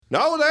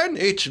Now then,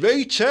 it's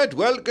me, Ted.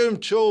 Welcome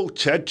to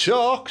Ted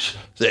Talks,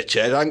 the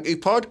Ted Hanky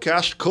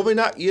podcast, coming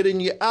at you in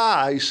your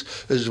eyes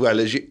as well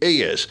as your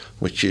ears,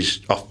 which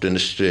is often a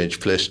strange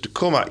place to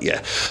come at you.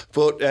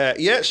 But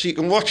so you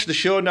can watch the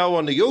show now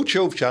on the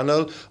YouTube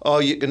channel,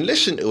 or you can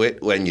listen to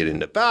it when you're in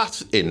the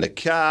bath, in the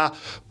car,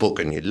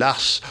 booking your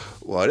lass,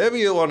 whatever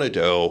you want to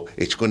do,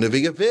 it's going to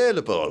be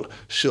available.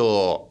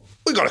 So,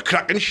 we've got a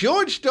cracking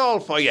show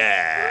installed for you.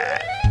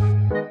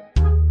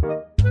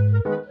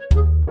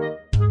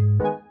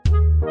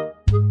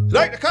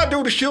 Right, I can't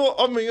do the show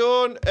on my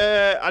own.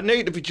 I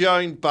need to be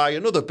joined by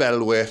another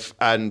bellwith,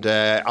 and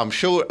I'm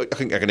sure, I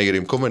think I can hear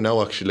him coming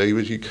now,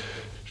 actually.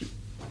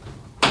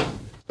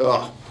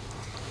 Oh,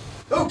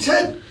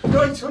 Ted,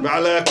 right.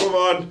 Well, come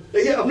on.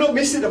 Yeah, I've not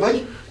missed it, have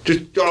I?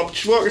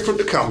 Just walk in front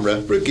of the camera,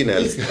 bring it in.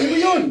 Are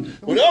we on?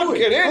 We're on,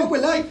 get in. Oh,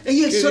 well, like,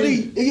 you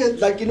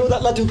know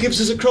that lad who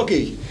gives us a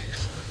croggy?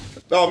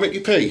 Oh, Mickey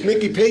P.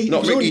 Mickey P.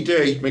 Not Mickey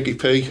D, Mickey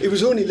P. He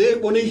was only late,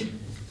 wasn't he?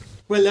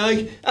 Well,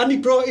 and he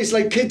brought his,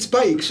 kid's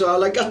bike,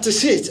 so I, had to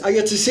sit. I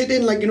had to sit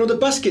in, the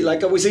basket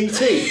like I was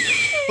E.T.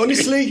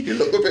 Honestly. You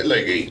look a bit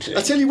like E.T.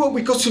 I tell you what,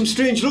 we got some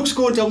strange looks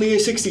going down the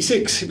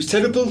A66. It was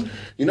terrible.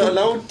 You're not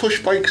allowed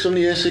push bikes on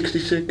the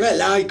A66?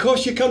 Well, of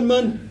course you can,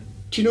 man.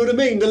 Do you know what I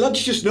mean? The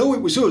lads just know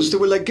it was us. They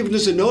were, giving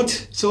us a nod.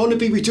 So,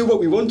 Thornaby, we do what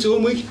we want,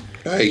 don't we?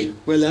 Hey.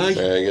 Well, Look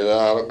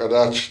at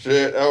that,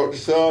 straight out of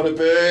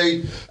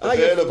Thornaby.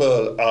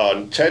 Available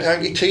on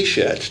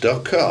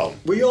tedhankyt-shirts.com.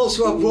 We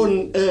also have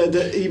one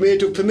that he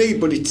made up for me,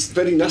 but it's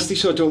very nasty,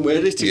 so I don't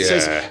wear it.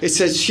 It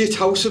says shit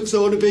house of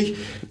Thornaby.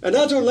 And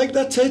I don't like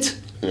that, Ted.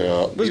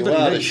 Yeah, you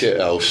are a shit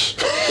house.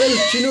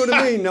 Well, do you know what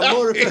I mean? I'm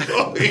more of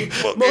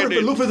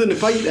a lover than a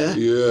fighter.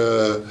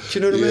 Yeah. Do you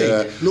know what I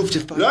mean? Love to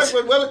fight. Right,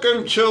 well,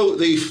 welcome to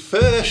the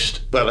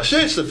first, I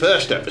say it's the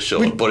first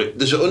episode, but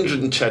there's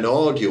 110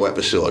 audio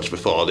episodes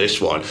before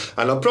this one,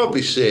 and I'll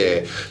probably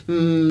say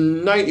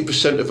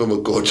 90% of them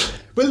are good.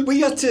 Well, we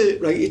had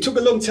to, it took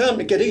a long time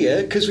to get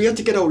here because we had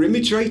to get our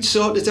image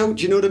sorted out,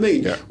 do you know what I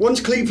mean? Yeah. Once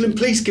Cleveland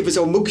Police give us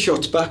our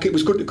mugshots back, it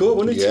was good to go,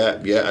 wasn't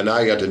it? Yeah, and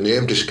I had a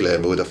name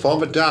disclaimer with a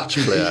former darts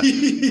player,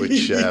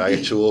 which I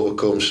had to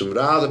overcome some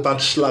rather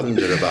bad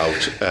slander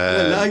about.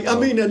 I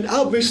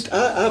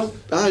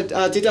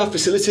did have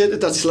facilitated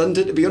that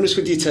slander, to be honest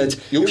with you, Ted.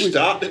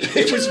 Started it.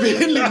 It was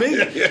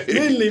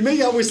mainly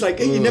me. I was like,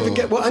 hey, you never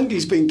get what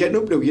Hanky's been getting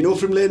up to,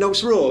 from Lane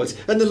House Road.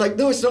 And they're like,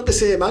 no, it's not the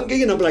same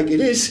Hanky. And I'm like, it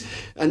is.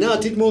 And I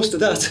did most of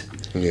that.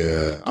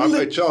 Yeah,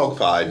 it's all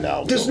fine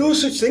now. There's no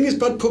such thing as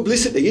bad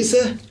publicity, is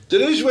there?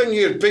 There is when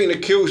you're being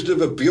accused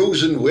of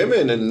abusing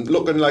women and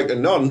looking like a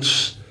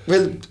nonce.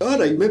 Well, all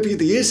right, maybe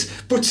there is.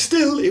 But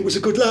still, it was a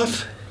good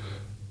laugh.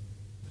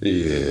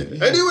 Yeah.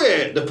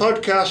 Anyway, the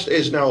podcast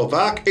is now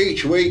back.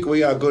 Each week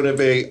we are going to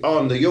be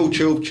on the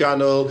YouTube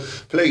channel.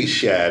 Please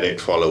share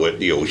it, follow it,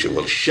 the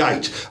usual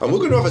shite. And we're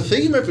going to have a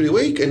theme every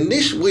week, and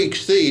this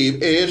week's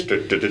theme is...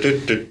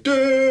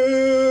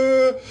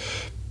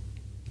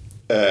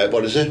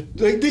 what is it?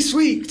 This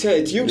week,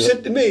 Ted, you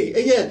said to me,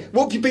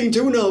 what have you been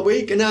doing all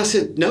week? And I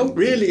said, no,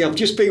 really, I've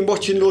just been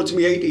watching loads of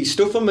my 80s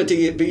stuff on my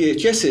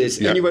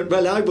VHSs. Yeah. And you went,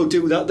 well, I will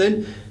do that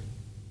then.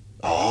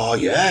 Oh,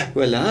 yeah.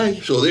 Well,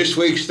 aye. So this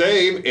week's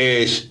theme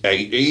is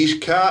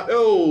 80s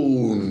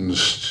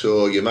cartoons.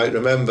 So you might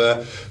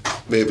remember,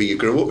 maybe you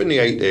grew up in the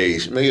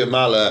 80s. Me and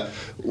Mala,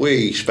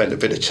 we spent a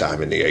bit of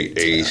time in the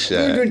 80s. We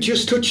even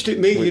just touched it,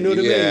 me, you know what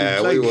I mean?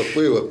 Yeah,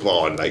 we were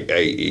born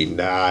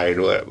 89,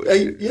 weren't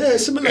we? Yeah,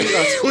 something like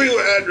that. We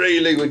weren't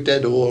really, we're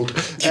dead old.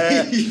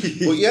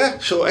 But yeah,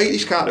 so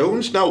 80s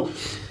cartoons. Now,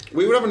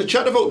 we were having a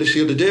chat about this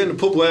the other day in the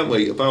pub, weren't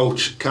we,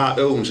 about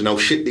cartoons and how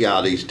shit they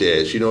are these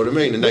days, you know what I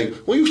mean? And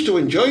we used to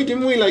enjoy,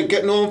 didn't we,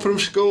 getting home from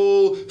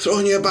school,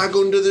 throwing your bag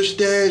under the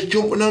stairs,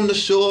 jumping on the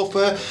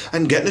sofa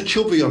and getting a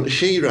chubby on the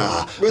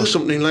She-Ra or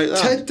something like that.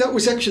 Ted, that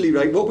was actually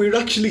right. What we were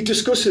actually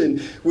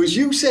discussing was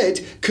you said,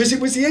 because it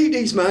was the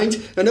 80s, mind,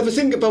 and have a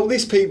think about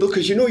this, people,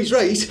 because you know he's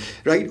right,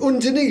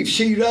 underneath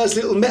She-Ra's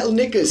little metal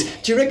knickers,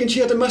 do you reckon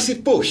she had a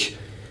massive bush?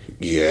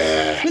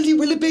 Yeah. Well, it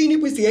will have been,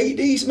 it was the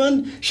 80s,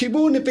 man. She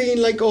won't have been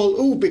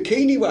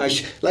bikini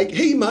wash, like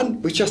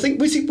He-Man, which I think,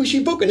 was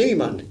she booking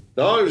He-Man?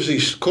 No, it was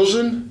his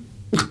cousin.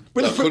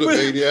 Could have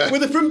been, yeah. Were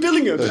they from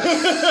Billingham?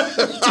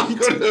 That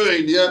could have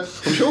been, yeah.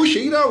 I'm sure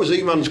She-Ra was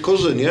He-Man's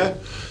cousin, yeah.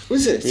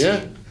 Was it?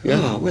 Yeah. Yeah.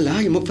 Oh, well,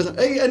 I'm up for that.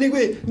 Hey,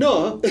 anyway,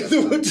 no, if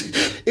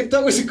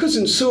that was a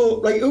cousin,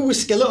 so, who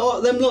was Skeletor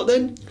of them lot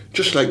then?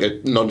 Just like a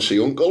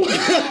noncy uncle.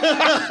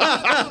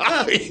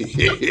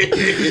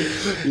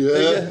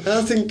 Yeah.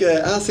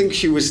 I think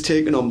she was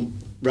taking on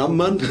Ram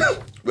Man.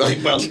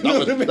 Right, well,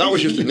 that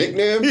was just a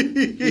nickname.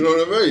 You know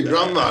what I mean?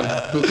 Ram Man.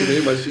 Look at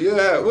him. I say,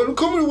 yeah, we'll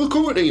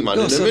come at He-Man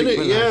in a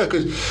minute. Yeah,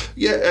 because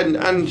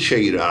and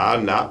She-Ra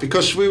and that,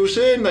 because we were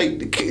saying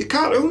the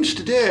cartoons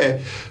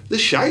today, they're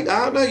shite,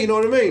 aren't they? You know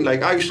what I mean?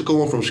 I used to come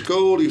home from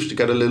school, used to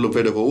get a little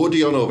bit of a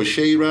hoodie on over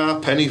She-Ra,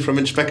 Penny from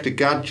Inspector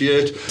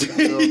Gadget.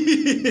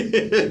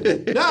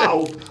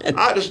 Now,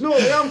 there's no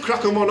way I'm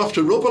cracking one off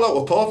to Rubble out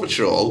of Paw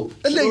Patrol.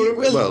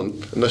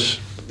 Unless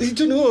I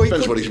don't know.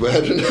 Depends what he's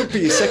wearing. He could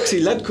be a sexy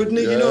lad, couldn't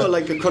he? Yeah. You know,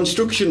 like a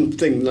construction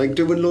thing, like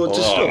doing loads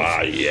of stuff.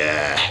 Oh,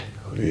 yeah.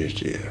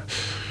 Yeah.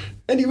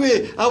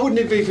 Anyway, I wouldn't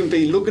have even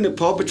been looking at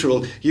Paw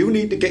Patrol. You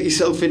need to get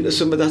yourself into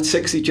some of that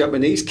sexy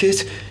Japanese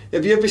kit.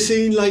 Have you ever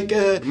seen, like...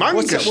 manga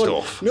what's that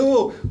stuff? One?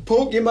 No,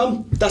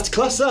 Pokemon. That's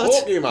class, that.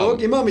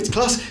 Pokemon, it's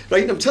class.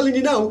 Right, and I'm telling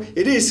you now,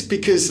 it is,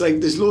 because,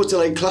 like, there's loads of,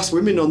 like, class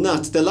women on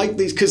that. They're like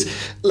these, because,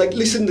 like,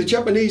 listen, the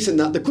Japanese and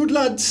that, they're good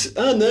lads,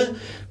 aren't they?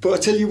 But I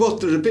tell you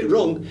what, they're a bit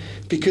wrong,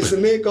 because they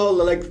make all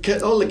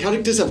the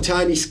characters have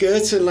tiny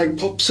skirts and, like,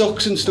 pop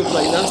socks and stuff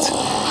like that.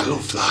 I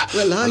love that.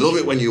 Well, I love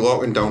it when you're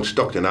walking down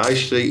Stockton High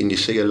Street and you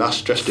see a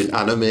lass dressed in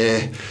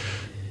anime.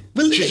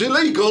 Well, she's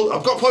illegal.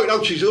 I've got to point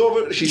out she's at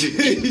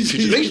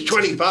least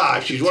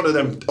 25. She's one of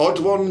them odd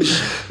ones.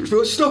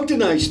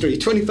 Stockton High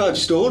Street, 25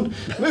 stone.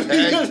 What?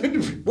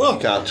 You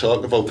can't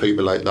talk about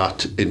people like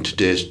that in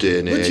today's day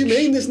and age. What do you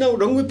mean? There's no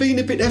wrong with being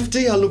a bit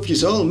hefty. I love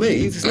yous all,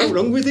 me. There's no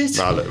wrong with it.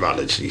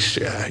 Well,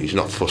 he's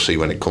not fussy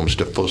when it comes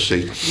to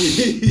pussy.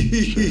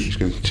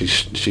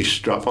 she's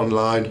strap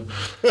online.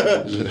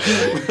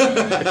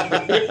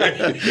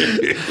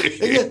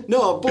 Yeah,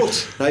 no,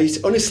 but, right,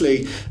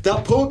 honestly,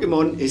 that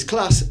Pokemon is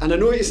class. And I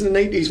know it isn't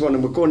an 80s one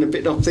and we're going a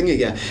bit off thing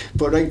here,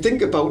 but I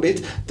think about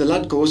it, the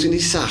lad goes in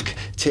his sack,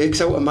 takes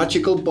out a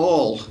magical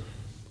ball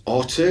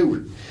or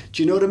two.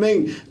 Do you know what I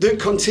mean? That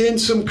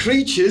contains some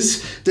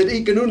creatures that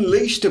he can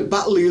unleash to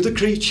battle the other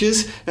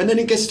creatures, and then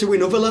he gets to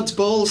win other lads'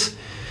 balls.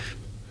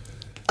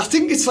 I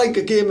think it's like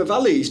a game of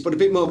alleys, but a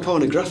bit more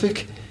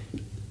pornographic.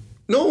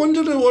 No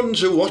wonder the ones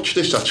who watch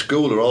this at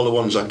school are all the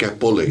ones that get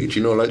bullied,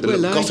 you know, like the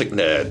little gothic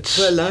nerds.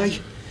 Well, aye.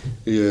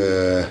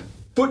 Yeah.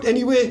 But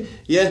anyway,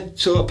 yeah,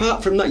 so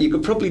apart from that, you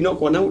could probably knock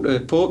one out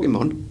of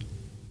Pokemon.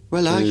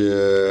 Well, aye.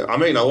 Yeah, I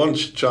mean, I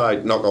once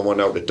tried knocking one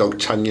out of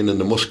Dogtanion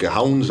and the Musky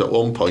Hounds at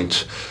one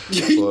point. But,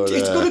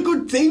 it's got a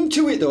good theme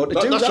to it, though.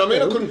 That's what I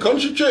mean. I couldn't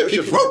concentrate. It was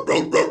just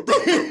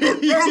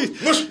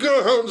Musky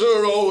Hounds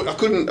are all. I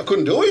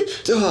couldn't do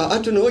it. Oh,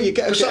 I don't know. You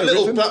get a that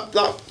little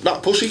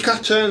that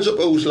pussycat turns up.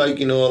 Who's like,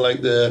 you know,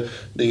 like the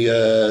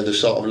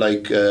sort of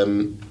like.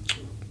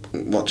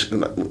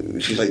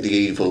 She's like the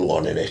evil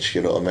one in it,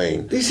 you know what I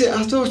mean? Is it?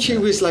 I thought she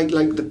was like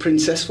the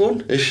princess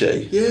one. Is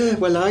she? Yeah,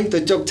 well,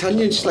 the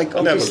Dogtanion's like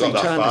obviously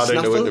never got that far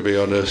into it, to be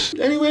honest.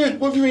 Anyway,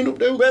 what have you been up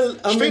to? Well,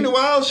 it's been a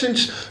while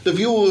since the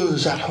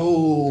viewers at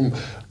home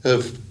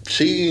have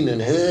seen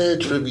and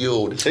heard from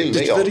you. It's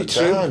very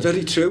true,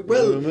 very true.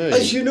 Well, you know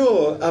as you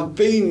know, I've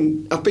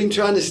been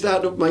trying to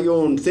start up my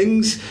own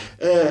things,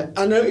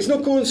 and it's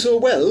not going so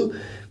well.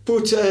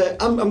 But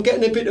I'm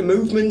getting a bit of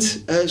movement.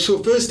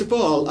 So first of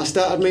all, I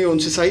started my own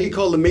society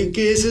called the Meat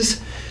Gazers.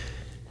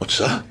 What's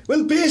that?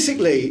 Well,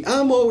 basically,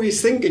 I'm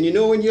always thinking, you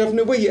know, when you're having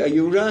a wee at a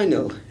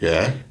urinal.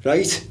 Yeah.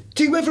 Right?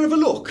 Do you ever have a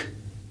look?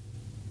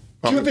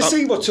 Do you ever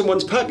see what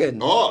someone's packing?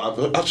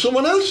 Oh, at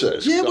someone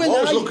else's? Yeah, well, I'm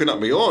always looking at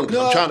my own,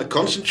 because I'm trying to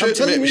concentrate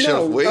to make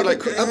myself wee. Have a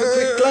quick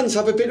glance,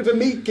 have a bit of a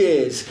meat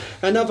gaze,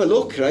 and have a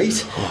look,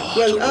 right?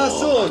 Well, I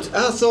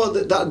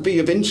thought that'd be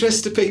of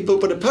interest to people,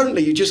 but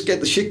apparently you just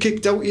get the shit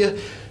kicked out of you.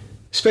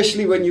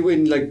 Especially when you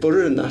win like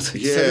butter and that.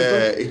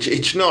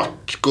 It's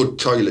not good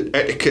toilet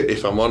etiquette,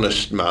 if I'm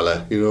honest,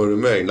 Mala. You know what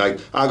I mean? Like,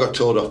 I got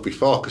told off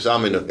before because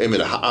I'm in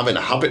a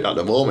habit at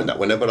the moment that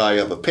whenever I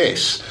have a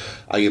piss,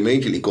 I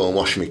immediately go and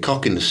wash my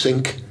cock in the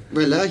sink.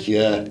 Really?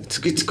 Yeah. It's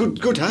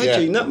good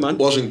hygiene, that, man.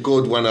 Wasn't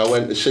good when I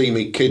went to see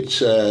me kids,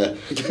 parents'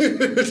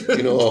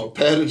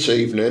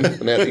 evening,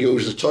 and they had to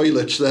use the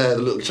toilets there,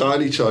 the little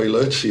tiny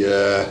toilets,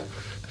 yeah.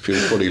 A few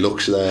funny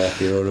looks there,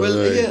 you know what I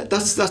mean? Well, yeah,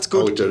 that's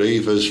good. Out at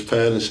Eva's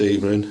parents'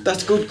 evening.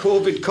 That's good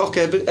COVID cock,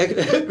 you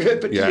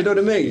know what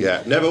I mean?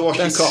 Yeah, never wash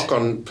your cock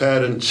on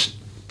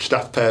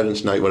staff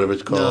parents' night, whatever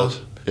it's called.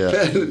 No.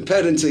 Yeah.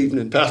 Parents'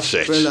 evening. That's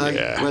it.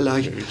 Well,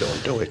 you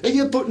don't do it.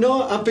 Yeah, but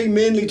no, I've been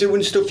mainly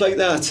doing stuff like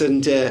that,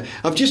 and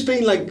I've just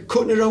been like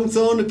cutting around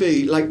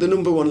Thornaby, like the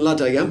number one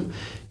lad I am.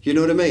 You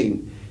know what I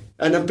mean?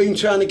 And I've been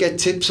trying to get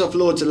tips off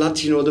loads of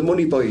lads, you know, the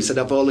money boys that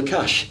have all the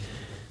cash.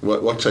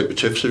 What type of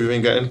tips have you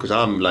been getting? Because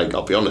I'm like,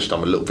 I'll be honest,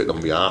 I'm a little bit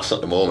on my arse at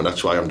the moment.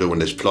 That's why I'm doing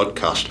this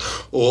podcast.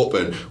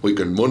 Hoping we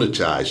can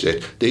monetise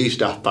it. These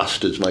daft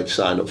bastards might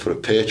sign up for a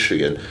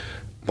Patreon.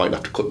 Might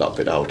have to cut that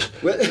bit out.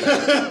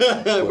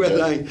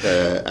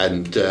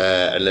 And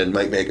then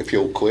might make a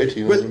few quid.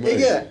 You know what I mean?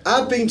 Yeah,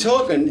 I've been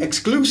talking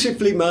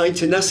exclusively mine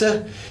to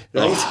NASA,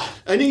 right?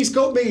 And he's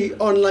got me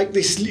on like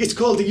this. It's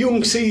called the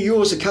Young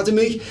CEOs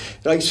Academy,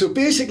 right? So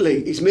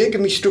basically, he's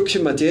making me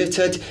structure my day,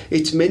 Ted.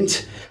 It's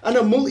mint, and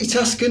I'm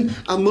multitasking.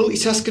 I'm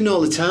multitasking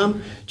all the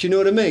time. Do you know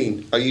what I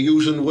mean? Are you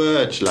using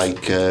words like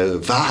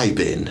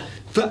vibing?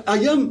 But I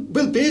am.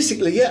 Well,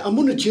 basically, yeah. I'm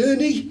on a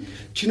journey.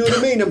 Do you know what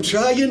I mean? I'm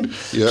trying.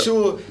 Yeah.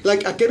 So,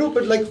 like, I get up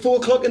at like 4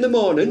 o'clock in the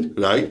morning.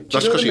 Right.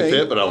 That's because you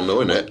paper round,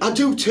 though, isn't it? I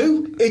do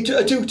too. I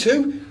do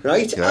too.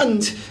 Right. Yeah.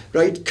 And,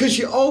 right, because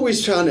you're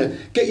always trying to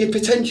get your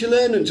potential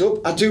earnings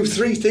up, I do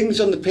 3 things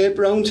on the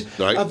paper round.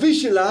 Right. I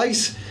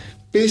visualise,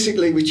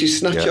 basically, which is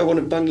snatch I want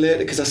to bang later,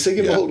 because I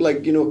see them all,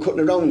 like, you know,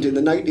 cutting around in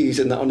the 90s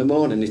and that on the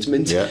morning. It's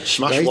mint. Yeah.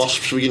 Smash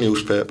wasps with your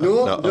newspaper.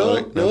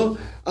 No.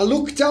 I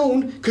look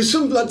down, because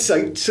some lads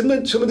say, some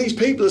of these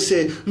people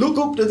say, look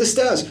up to the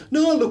stars.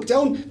 No, I look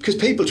down, because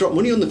people drop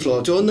money on the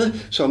floor, don't they?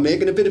 So I'm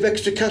making a bit of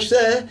extra cash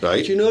there.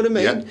 Right. Do you know what I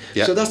mean?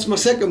 Yeah. So that's my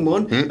second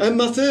one. And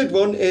my third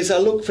one is I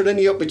look for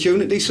any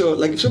opportunity. So,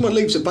 like, if someone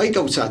leaves a bike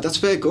outside, that's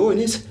fair going,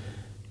 isn't it?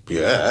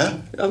 Yeah.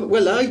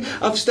 Well,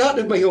 I've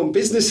started my own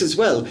business as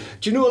well.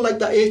 Do you know, like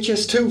that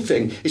HS2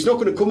 thing? It's not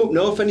going to come up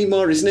north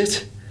anymore, isn't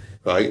it?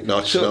 Right, no,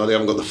 they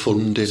haven't got the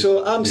funding.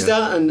 So I'm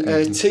starting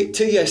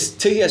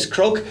TS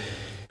Krog,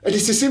 and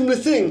it's a similar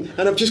thing,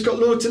 and I've just got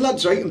loads of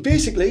lads, right? And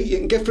basically, you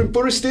can get from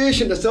Borough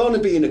Station to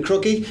Thornaby in a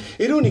Croggy.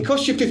 It only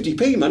costs you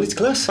 50p, man. It's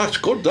class. That's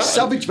good, that.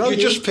 Savage value.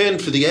 You're just paying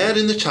for the air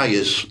in the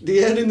tyres. The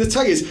air in the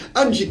tyres.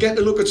 And you get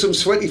to look at some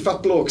sweaty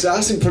fat bloke's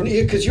ass in front of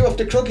you, because you have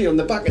to Croggy on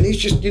the back, and he's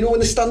just, you know,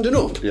 when they're standing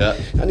up. Yeah.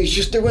 And he's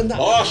just doing that.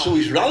 Oh, so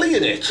he's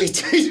rallying it.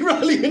 He's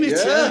rallying it,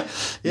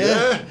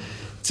 yeah.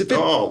 It's a bit,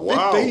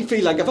 bit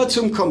beefy. Like, I've had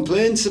some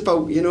complaints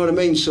about, you know what I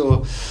mean?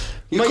 So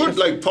you could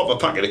like pop a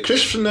packet of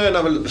crisps in there and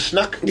have a little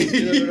snack.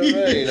 You know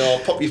what I mean? Or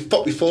pop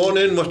your phone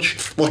in, watch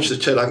the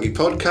Ted Hanky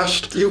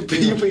podcast. You've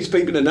been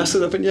speaking to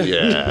NASA, haven't you?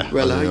 Yeah.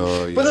 Well, I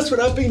know, yeah. But that's what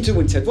I've been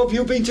doing, Ted. What have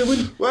you been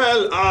doing?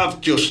 Well, I've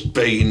just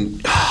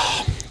been,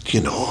 you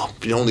know,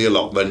 the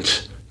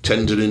allotment,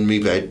 tendering me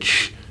veg.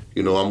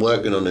 You know, I'm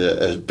working on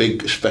a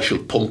big special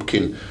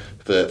pumpkin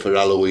for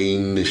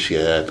Halloween this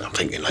year. I'm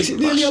thinking like, is it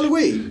nearly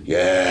Halloween?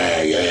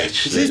 Yeah,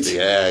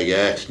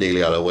 it's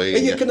nearly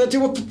Halloween. Can I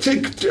do a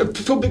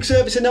public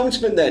service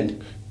announcement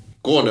then?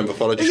 Go on then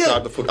before I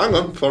describe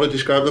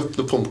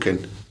the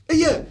pumpkin.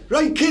 Yeah,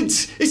 right,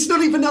 kids, it's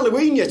not even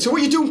Halloween yet, so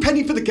what are you doing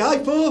penny for the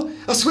guy for?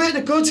 I swear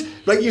to God,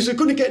 right, you're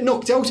going to get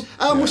knocked out.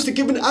 I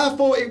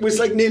thought it was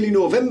like nearly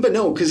November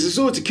now, because there's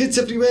loads of kids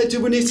everywhere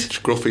doing it.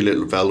 Scruffy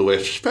little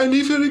velvet.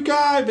 Penny for the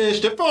guy,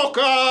 mister, fuck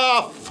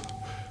off!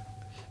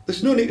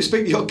 There's no need to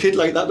speak to your kid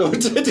like that, though. I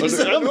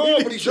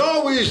know, but he's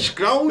always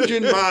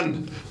scrounging,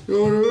 man. You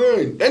know what I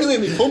mean? Anyway,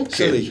 my pumpkin,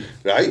 silly.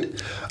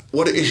 Right?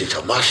 What it is, it's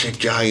a massive,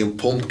 giant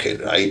pumpkin,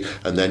 right?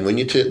 And then when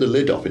you take the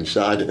lid off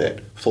inside of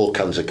it, 4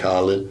 cans of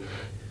Carlin.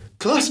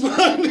 Class,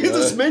 man.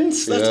 There's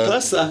mints. That's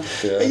class, that.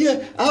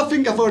 Yeah, I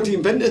think I've already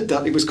invented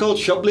that. It was called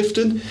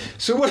shoplifting.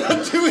 So what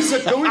I do is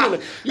I go in on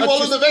it. You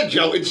all the veg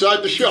out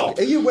inside the shop?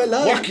 Are you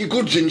whack your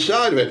goods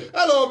inside of it.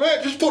 Hello,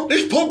 mate, just put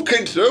this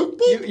pumpkin through.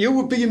 You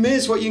would be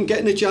amazed what you can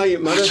get in a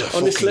giant manor,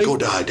 honestly. That's a fucking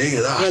good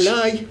idea,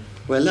 that.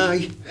 Well,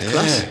 aye.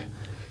 Class.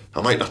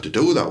 I might have to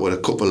do that with a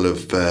couple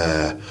of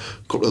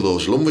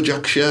those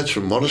lumberjack shirts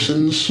from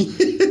Morrison's.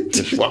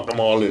 Just whack them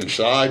all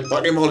inside.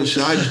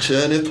 A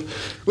turnip.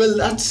 Well,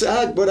 that's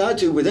what I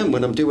do with them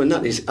when I'm doing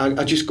that. Is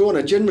I just go and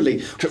I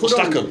generally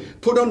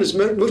put on as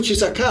much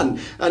as I can,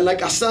 and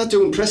like I start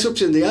doing press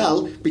ups in the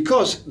aisle,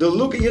 because they'll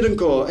look at you and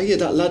go, "Hey,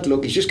 that lad,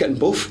 look, he's just getting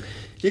buff."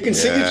 You can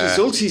see his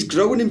results. He's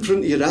growing in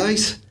front of your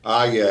eyes.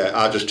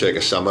 I just take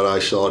a samurai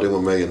sword in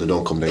with me and they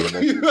don't come near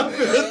me.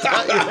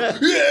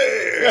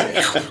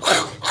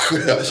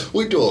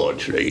 We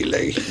don't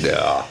really.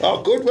 No.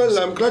 Oh, good. Well,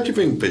 I'm glad you've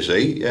been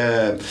busy.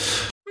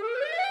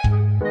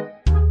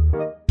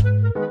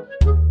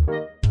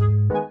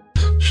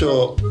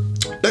 So,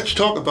 let's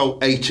talk about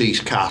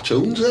 80s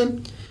cartoons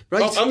then.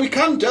 Right. And we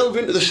can delve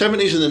into the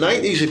 70s and the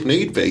 90s if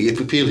need be, if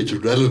we feel it's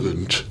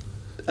relevant.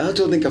 I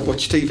don't think I've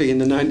watched TV in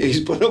the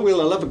 90s, but I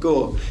will. I'll have a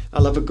go.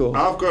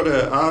 I've got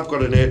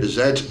an A to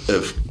Z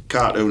of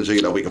cartoons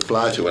here that we can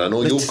fly to, and I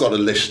know you've got a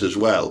list as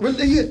well. Well,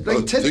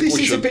 right, Ted, this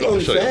is a bit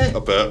unfair.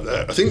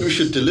 I think we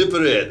should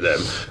deliberate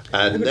them,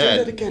 and then...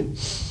 that again.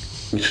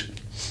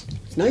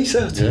 It's nice,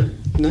 that. Yeah.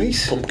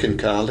 Nice. Pumpkin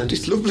Carlin.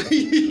 It's lovely.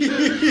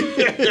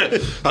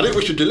 I think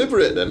we should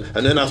deliberate them,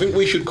 and then I think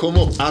we should come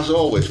up, as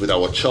always, with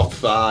our top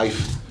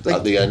 5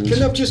 at the end.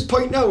 Can I just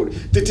point out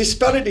the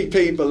disparity,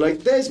 people? Like,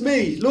 there's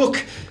me,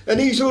 look, and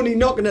he's only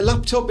knocking a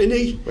laptop, isn't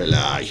he? Well,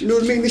 aye. You know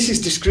what I mean? This is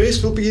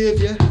disgraceful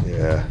behaviour.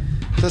 Yeah.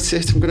 That's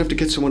it. I'm going to have to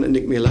get someone to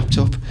nick me a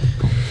laptop.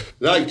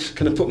 Right.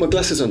 Can I put my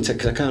glasses on, Ted?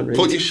 Because I can't read.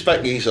 Put your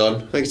speckies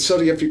on. Right,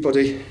 sorry,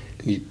 everybody.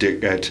 You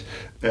dickhead.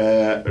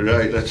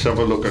 Right, let's have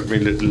a look at my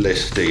little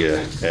list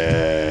here.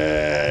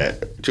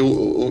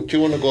 Do you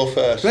want to go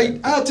first? Right,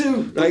 I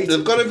do. Right.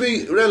 They've got to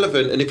be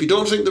relevant, and if you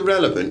don't think they're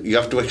relevant, you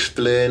have to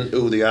explain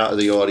who they are to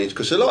the audience,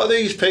 because a lot of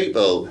these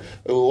people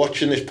who are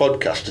watching this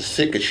podcast are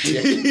thick as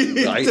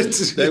shit, right?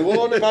 They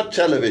won't have had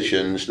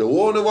televisions, they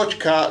won't have watched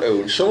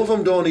cartoons, some of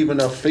them don't even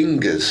have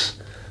fingers,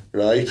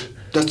 right?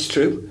 That's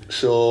true.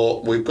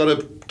 So we've got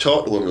to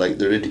talk to them like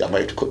they're idiots. I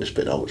might have to cut this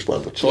bit out as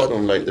well, but talk to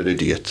them like they're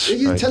idiots.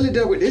 You tell it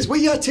how it is.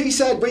 We are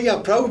Teesside, we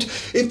are proud.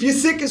 If you're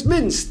thick as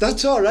mince,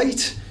 that's all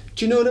right.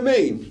 Do you know what I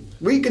mean?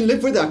 We can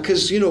live with that,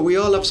 because, you know, we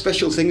all have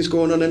special things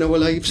going on in our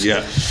lives.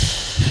 Yeah.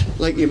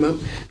 Like you, Mum.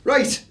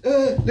 Right,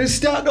 let's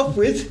start off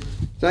with,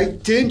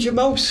 right, Danger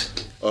Mouse.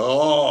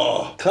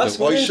 Oh, Class, the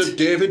voice wasn't of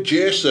David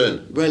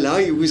Jason. Well,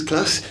 it was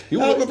class. You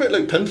look a bit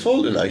like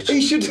Pinfall tonight. He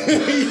should.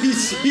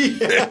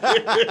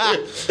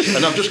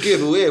 And I've just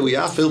gave away we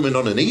are filming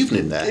on an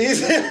evening there.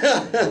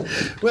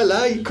 Well,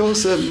 of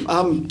course,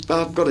 I've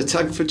got a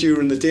tag for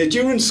during the day.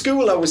 During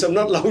school hours, I'm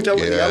not allowed out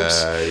of the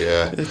house.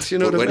 Yeah. It's, you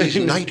know but what I when mean?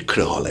 it's night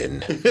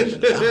crawling.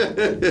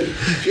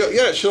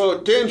 Yeah, so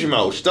Danger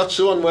Mouse, that's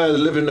the one where they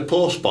live in the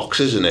post box,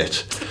 isn't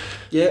it?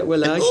 Yeah,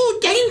 well, Oh,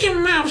 Danger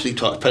Mouse!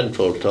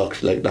 Penfold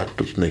talks like that,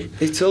 doesn't he?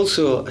 It's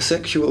also a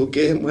sexual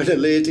game where the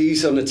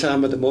lady's on a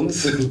time of the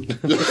month.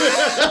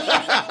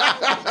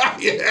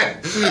 Yeah.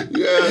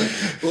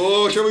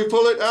 Oh, shall we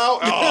pull it out?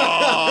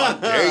 Oh,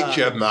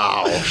 Danger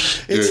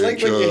Mouse. It's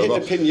like when you hit a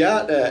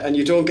pinata and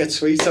you don't get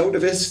sweets out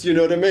of it, you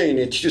know what I mean?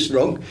 It's just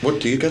wrong. What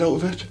do you get out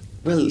of it?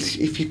 Well,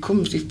 if you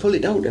pull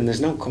it out and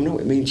there's no coming out,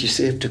 it means you're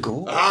safe to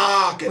go.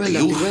 I get the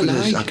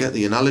euphemism. I get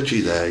the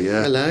analogy there,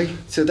 yeah. Well, aye.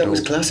 So that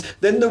was class.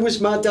 Then there was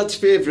my dad's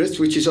favourite,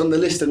 which is on the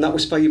list, and that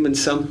was Fireman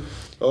Sam.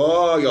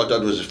 Oh, your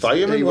dad was a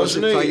fireman,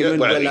 wasn't he? Fireman,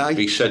 Well,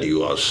 he said he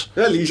was.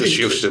 Well, he just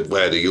used to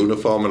wear the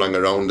uniform and hang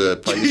around the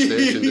police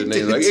station, didn't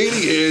he? Like, here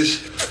he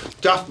is,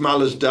 Daft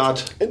Maller's dad.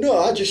 No,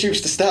 I just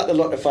used to start a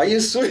lot of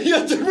fires, so you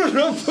had to run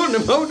around putting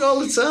them out all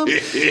the time.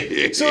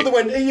 So they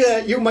went, yeah,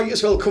 you might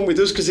as well come with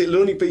us because it'll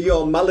only be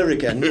your Maller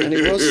again. And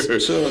it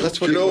was, so that's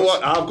what Do you know was.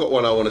 what? I've got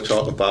one I want to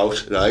talk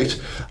about, right?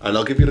 And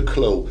I'll give you the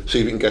clue,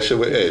 see if you can guess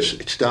who it is.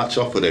 It starts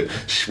off with him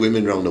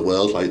swimming around the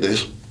world like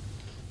this.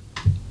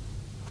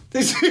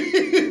 Is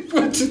it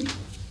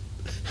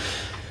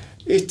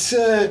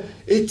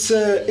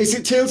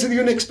Tales of the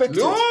Unexpected?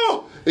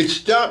 No! It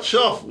starts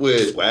off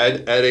with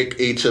when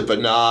Eric eats a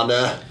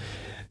banana.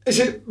 Is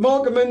it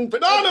Morgan?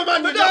 Banana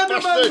Man, you got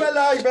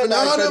bastard!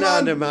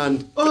 Banana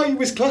Man. Oh, he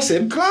was class,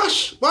 him.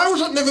 Class? Why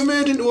was that never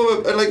made into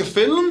a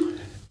film?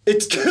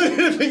 It's going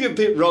to be a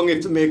bit wrong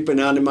if they make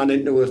Banana Man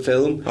into a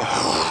film.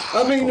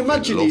 I mean,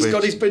 imagine he's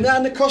got his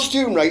banana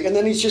costume, right, and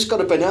then he's just got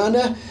a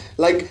banana,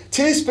 like,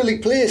 tastefully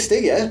placed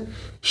here.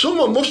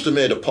 Someone must have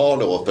made a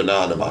porno of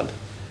Banana Man.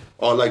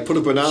 Or, like, put a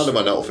Banana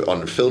Man outfit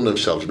on and film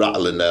themselves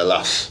rattling their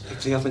lass.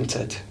 If they haven't,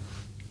 Ted.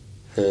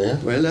 Yeah.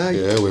 Well,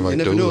 yeah, we might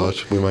do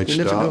that. We might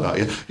start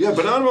that. Yeah,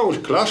 Banana Man was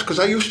class because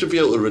I used to be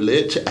able to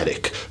relate to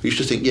Eric. I used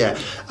to think, yeah,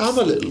 I'm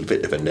a little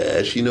bit of a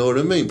nerd, you know what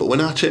I mean? But when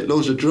I take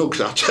loads of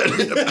drugs, I turn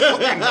into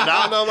fucking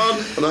Banana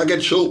Man, and I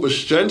get super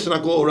strength, and I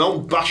go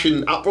around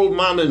bashing Apple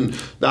Man and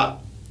that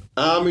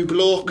army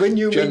bloke. When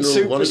you meant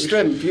super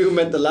strength, you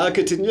meant the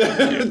lager, didn't you?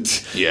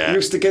 Yeah. You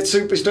used to get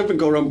super strength and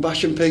go around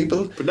bashing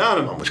people.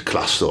 Banana Man was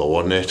class though,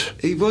 wasn't it?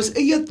 He was.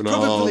 He had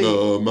probably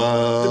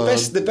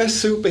the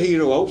best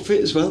superhero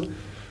outfit as well.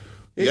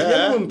 It's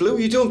yellow and blue.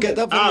 You don't get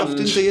that very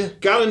often, do you?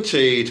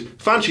 Guaranteed,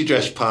 fancy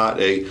dress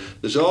party,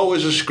 there's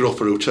always a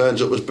scruffer who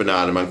turns up as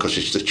Banana Man because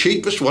it's the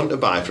cheapest one to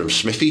buy from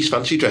Smithy's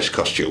fancy dress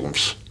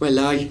costumes. Well,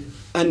 aye.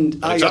 And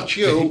if that's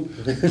you,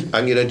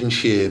 hang your head in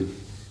shame.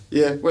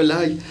 Yeah, well,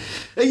 aye.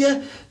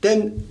 Yeah,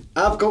 then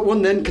I've got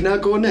one then. Can I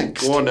go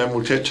next? Go on then,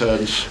 we'll take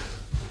turns.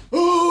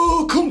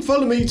 Oh, come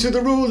follow me to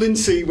the rolling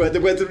sea where the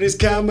weather is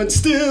calm and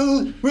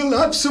still. We'll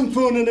have some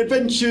fun and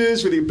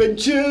adventures with the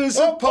adventures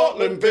of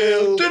Portland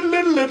Bill.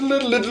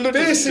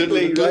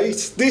 Basically,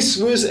 right, this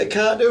was a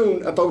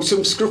cartoon about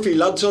some scruffy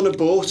lads on a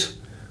boat.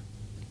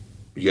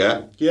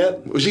 Yeah. Yeah.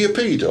 Was he a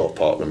pedo,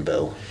 Portland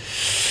Bill?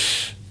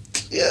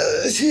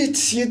 Yeah,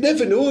 you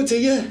never know, do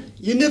you?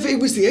 It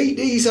was the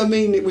 80's, I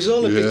mean, it was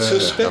all a bit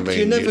suspect, I mean,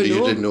 you never know.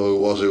 You didn't know who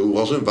was, who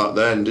wasn't back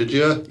then, did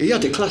you? He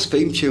had a class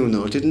theme tune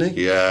though, didn't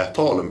he? Yeah,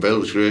 Portland Bill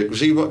was great. Was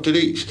he, what did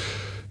he...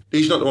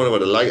 He's not the one who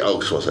had a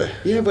lighthouse, was he?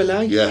 Yeah, well,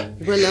 aye. Yeah.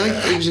 Well,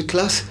 aye, he was a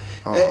class.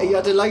 He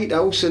had a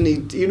lighthouse and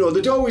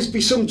there'd always be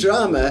some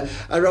drama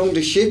around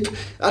the ship.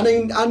 I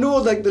mean, I know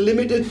like the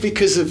Limited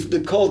because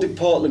they've called it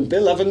Portland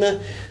Bill, haven't they?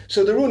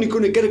 So they're only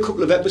going to get a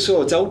couple of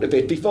episodes out of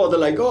it before they're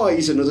like, oh,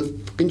 he's another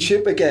fucking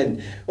ship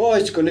again. Oh,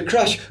 it's going to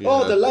crash. Yeah.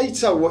 Oh, the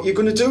light's out. What are you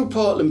going to do,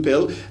 Portland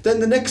Bill?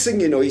 Then the next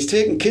thing you know, he's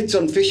taking kids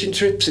on fishing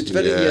trips. It's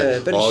very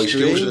very strange. He's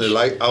using the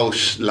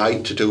lighthouse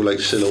light to do like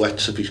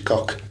silhouettes of his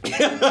cock.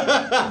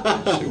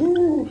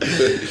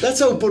 That's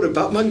how Butter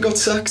Batman got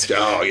sacked.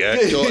 Oh, yeah.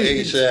 So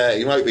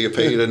he might be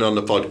appearing on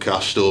the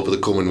podcast over the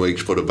coming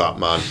weeks, Butter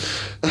Batman.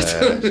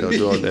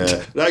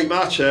 Right,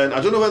 my turn.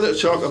 I don't know whether to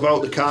talk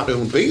about the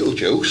cartoon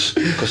Beetlejuice,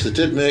 because they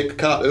did make a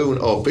cartoon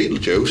of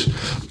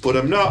Beetlejuice, but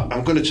I'm not.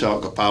 I'm going to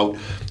talk about...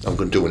 I'm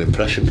going to do an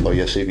impression for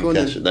you, see if you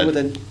guess it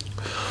then.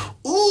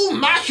 Ooh,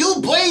 Matthew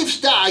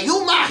Bravestar,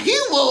 you my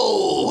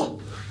hero!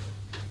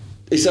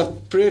 Is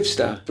that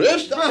Bravestar?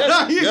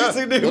 Bravestar, yeah.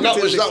 Well,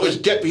 that was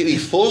Deputy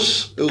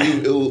Fuzz who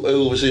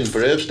was in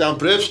Bravestar.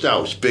 Bravestar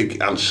was big,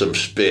 handsome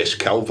space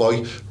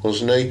cowboy,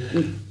 wasn't he?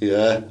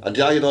 Yeah, and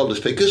he had all the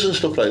figures and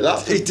stuff like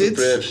that. He did.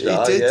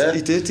 Bravestar,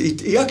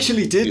 He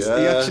actually did. Yeah,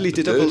 he actually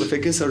did have all the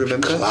figures. I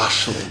remember.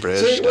 Class with Bravestar.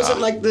 So it wasn't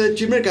like the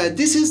Jimmy guy.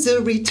 This is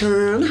the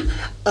return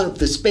of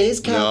the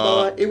space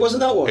cowboy. No, it wasn't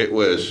that one. It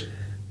was.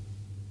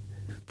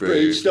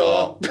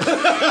 Bravestar.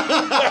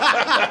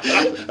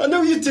 I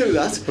know you'd do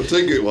that. I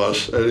think it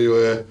was,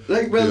 anyway.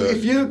 Like, well,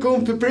 if you're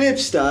going for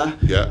Bravestar,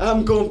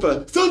 I'm going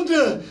for Thunder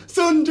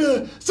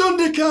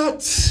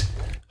Thundercats.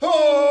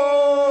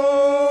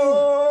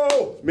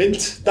 Oh!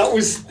 Mint. That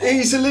was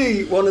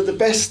easily one of the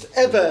best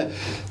ever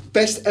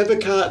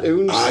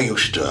cartoons. I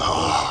used to,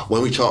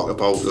 when we talk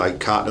about like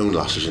cartoon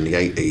lasses in the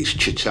 80s,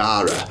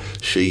 Chitara,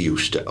 she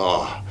used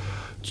to,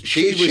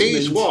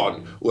 she's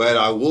one where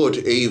I would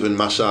even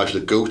massage the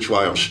gooch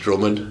while I'm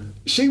strumming.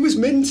 She was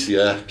mint.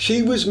 Yeah.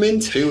 She was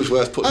mint. She was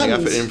worth putting the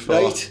effort in for.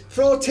 Right,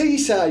 for our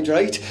Teesside,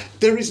 right,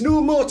 there is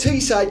no more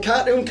Teesside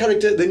cartoon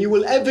character than you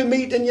will ever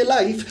meet in your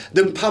life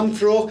than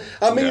Pamphro.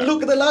 I mean,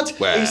 look at the lad.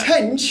 Where? He's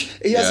hench.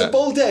 He has a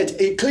bald head.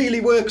 He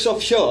clearly works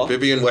offshore.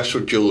 Vivian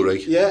Westwood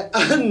jewellery. Yeah,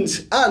 and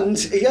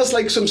he has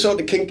like some sort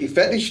of kinky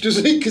fetish,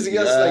 doesn't he? Because he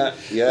has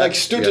like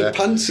studded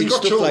pants and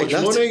stuff like that. He's got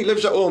so much money,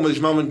 lives at home with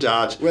his mum and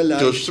dad,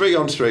 does 3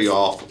 on 3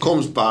 off,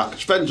 comes back,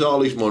 spends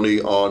all his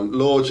money on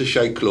loads of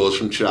shite clothes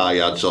from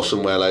Triads or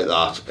somewhere like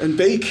that. And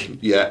Beak.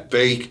 Yeah,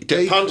 Beak.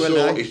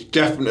 Panther is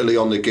definitely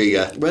on the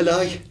gear. Well,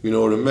 aye. You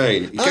know what I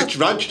mean? He gets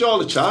raged all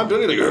the time,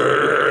 doesn't he?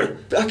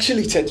 Like,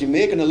 actually, Ted, you're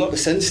making a lot of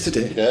sense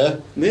today.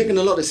 Yeah. Making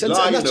a lot of sense,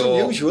 and that's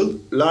unusual.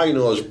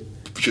 Lionel's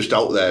just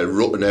out there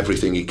rutting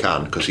everything he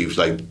can because he was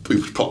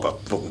proper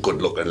fucking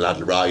good looking lad,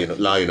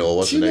 Lionel,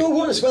 wasn't he? Do you know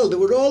what as well? They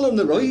were all on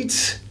the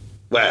rides.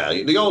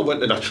 Well, they all went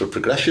to natural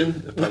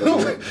progression.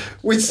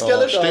 With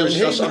Skeletor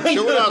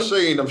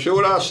I'm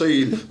sure I've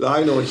seen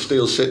Lionel in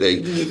Steel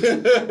City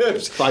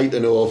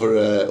fighting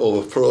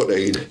over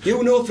protein.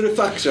 You know for a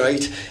fact,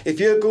 right, if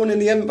you're going in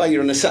the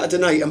Empire on a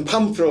Saturday night and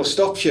Pamphro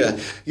stops you,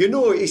 you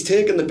know he's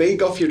taking the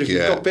beak off you if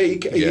you've got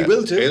beak, and he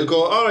will too. He'll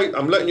go, all right,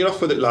 I'm letting you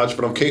off with it, lads,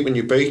 but I'm keeping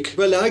your beak.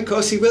 Well, of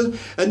course he will.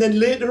 And then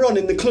later on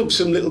in the club,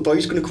 some little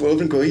boy's going to come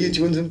over and go, do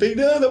you want some beak?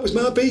 No, that was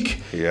my beak.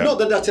 Yeah. Not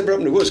that that's ever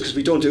happened to us, because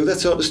we don't do that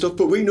sort of stuff,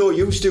 but we know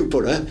you do,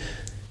 Burra.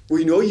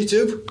 We know you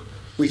do.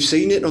 We've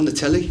seen it on the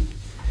telly.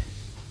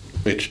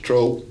 It's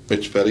true.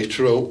 It's very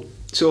true.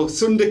 So,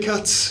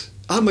 Thundercats.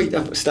 I might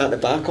have start a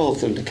bar called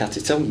Thundercats.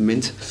 It sounds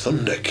mint.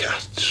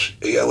 Thundercats.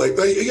 Yeah, wait.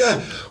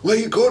 Where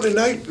you going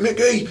tonight,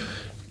 Mickey?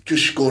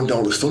 Just going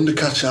down to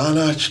Thundercats, aren't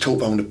I? It's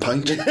 £2 a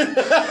pint. You're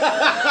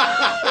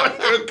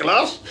a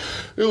glass.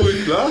 You're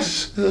a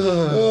glass.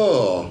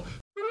 Oh.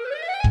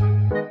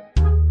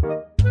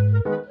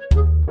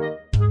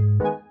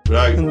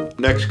 Right,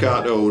 next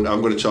cartoon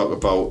I'm going to talk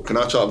about. Can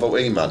I talk about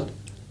E-Man?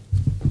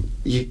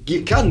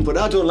 You can, but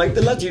I don't like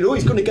the lad. You know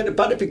he's going to get it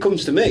bad if he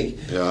comes to me.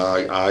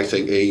 Yeah, I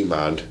think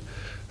E-Man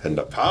and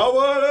the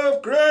power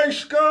of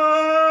Grayskull.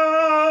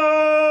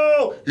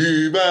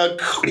 E-Man.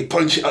 And he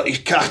points it at his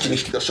cat and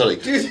he's sorry.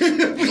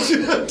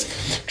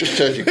 Just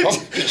turns your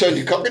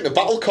cock into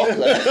battle cock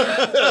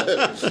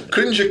there.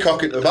 Cringer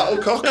cock into battle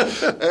cock.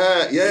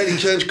 And he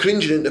turns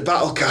Cringer into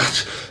battle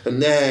cat,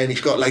 and then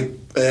he's got like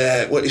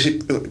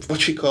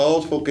what's she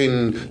called?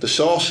 Fucking the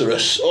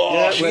sorceress. Oh,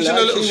 yeah, she's in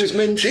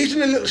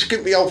a little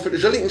skimpy outfit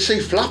as well. You can see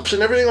flaps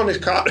and everything on this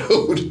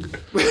cartoon.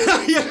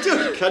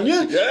 Can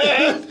you?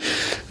 Yeah.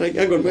 Like,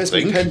 hang on, where's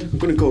my pen? I'm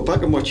going to go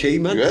back and watch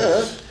He-Man.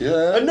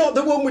 Yeah. And not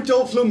the one with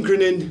Dolph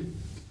Lundgren in.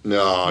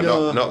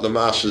 No. Not the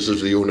Masters of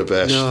the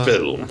Universe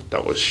film.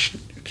 That was.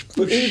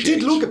 But he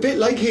did look a bit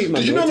like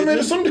He-Man. Did you know they made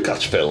a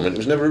Thundercats film and it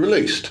was never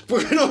released?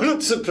 I'm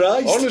not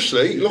surprised.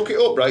 Honestly, look it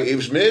up, right? It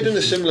was made in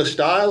a similar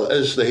style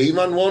as the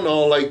He-Man one,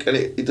 or like, and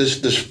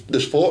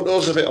there's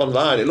photos of it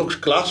online. It looks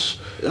class.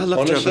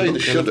 Honestly, they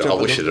should. I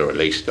wish they'd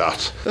released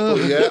that.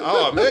 But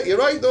yeah, mate, you're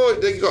right though.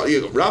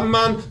 You got Ram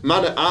Man,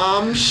 Man at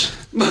Arms.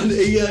 Man,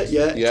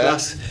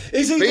 class.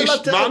 Is he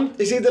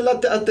the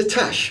lad that had the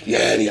tash?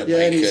 Yeah,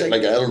 and he had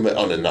like a helmet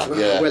on and that.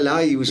 Yeah. Well,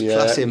 he was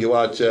class him. You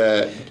had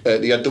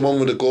they had the one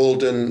with a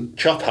golden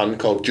chop hand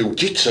called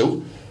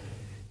Jiu-Jitsu.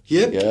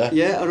 Yep.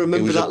 Yeah, I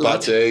remember that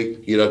lad.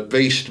 You had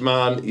Beast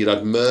Man, you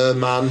had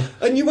Merman.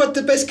 And you had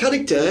the best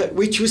character,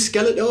 which was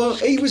Skeletor.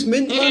 He was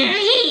mint, man.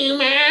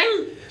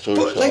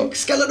 But like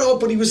Skeletor,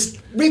 but he was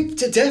ripped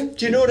to death,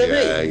 do you know what I mean?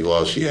 Yeah, he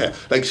was, yeah.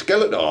 Like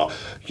Skeletor,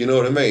 you know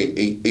what I mean?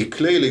 He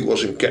clearly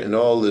wasn't getting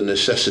all the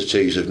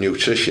necessities of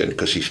nutrition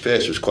because his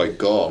face was quite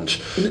gaunt,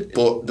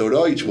 but the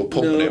roids were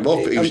pumping him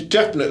up. He was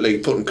definitely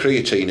putting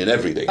creatine in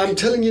everything. I'm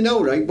telling you now,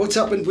 right, what's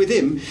happened with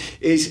him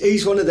is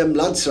he's one of them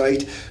lads,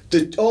 right,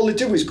 that all they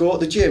do is go to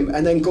the gym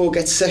and then go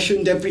get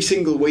sessioned every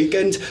single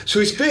weekend. So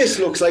his face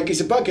looks like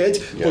he's a baghead,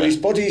 but his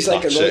body's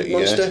like a roid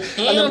monster.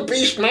 And then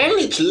Beast Man,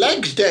 it's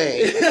legs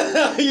day.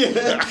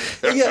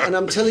 yeah, and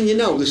I'm telling you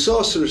now, the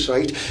sorceress,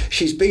 right,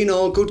 she's been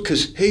all good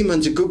because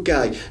He-Man's a good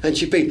guy, and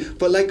she's been,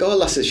 but like all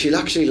lasses, she'll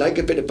actually like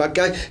a bit of bad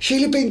guy.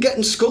 She'll have been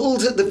getting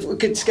scuttled at the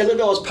fucking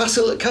Skeletor's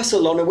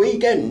castle on a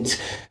weekend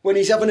when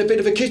he's having a bit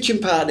of a kitchen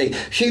party.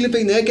 She'll have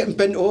been there getting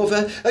bent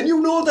over, and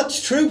you know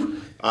that's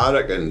true. I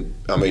reckon,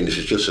 I mean, this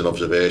is just an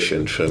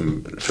observation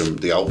from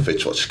the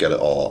outfits what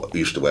Skeletor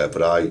used to wear,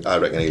 but I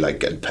reckon he liked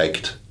getting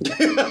pegged.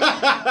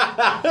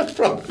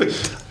 Probably.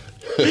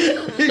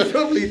 He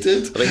probably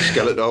did. I think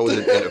Skeletor was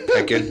into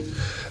pegging.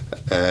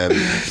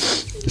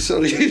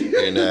 Sorry.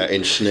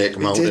 In Snake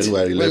Mountain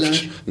where he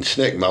lived. And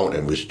Snake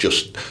Mountain was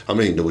just, I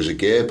mean, there was a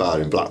gay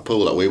bar in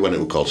Blackpool that we went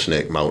to called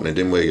Snake Mountain,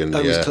 didn't we? And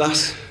that was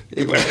class.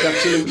 It was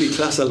absolutely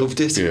class. I loved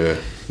it. Yeah,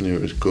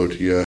 it was good,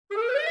 yeah.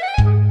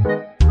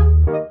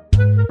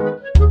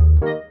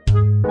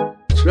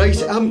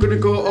 I'm going to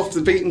go off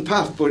the beaten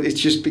path, but it's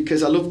just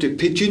because I loved it.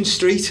 Pigeon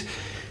Street.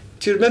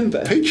 Do you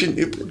remember? Pigeon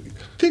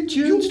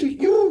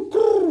Street.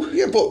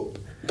 Yeah, but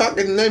back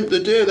in the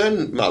day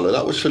then, Mala,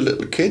 that was for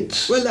little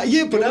kids. Well,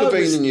 yeah, but you would have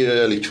been in your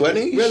early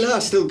 20s. Well, I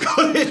still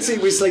got it.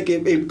 It was like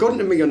it got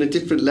to me on a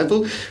different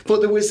level. But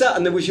there was that,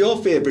 and there was your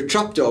favourite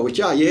trapdoor, which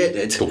I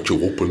hated. Don't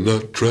you open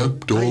that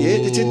trapdoor? I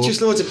hated it.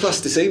 Just loads of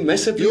plasticine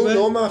mess everywhere. You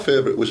know my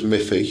favourite was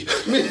Miffy.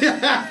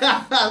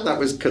 That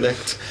was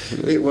correct.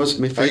 It was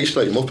Miffy. I used to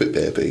like Muppet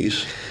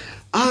Babies.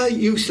 I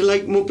used to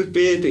like Muppet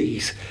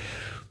Babies,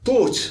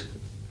 but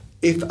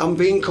if I'm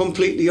being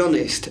completely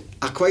honest,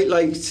 I quite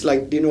liked,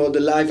 like, you know, the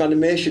live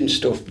animation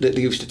stuff that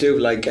they used to do.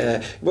 Like,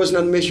 it wasn't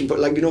animation, but,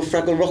 like, you know,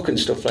 Fraggle Rock and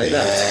stuff like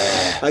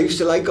that. I used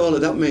to like all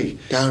of that, me.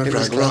 Down at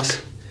Fraggle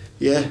Rock.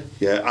 Yeah.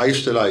 Yeah, I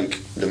used to like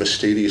the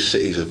Mysterious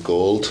Cities of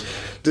Gold.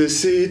 The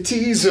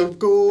Cities of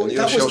Gold.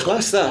 That was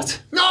class, that.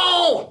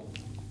 No!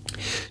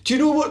 Do you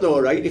know what though,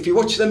 right? If you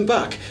watch them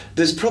back,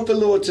 there's proper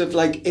loads of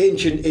like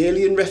ancient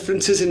alien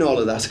references in all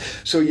of that.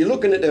 So you're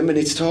looking at them and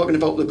it's talking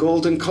about the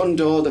golden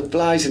condor that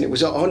flies, and it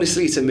was,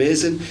 honestly, it's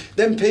amazing.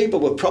 Them people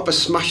were proper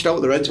smashed out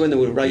their heads when they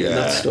were writing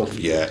that stuff.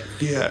 Yeah.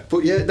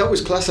 But yeah, that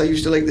was class. I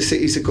used to like the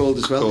Cities of Gold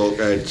as well.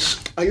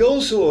 Cokeheads. I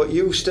also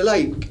used to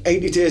like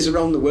 80 Days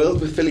Around the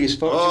World with Phileas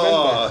Fogg. Do you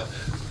remember?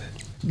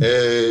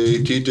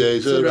 80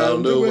 days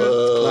around the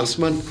world. Class,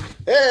 man.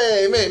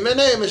 Hey, mate, my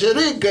name is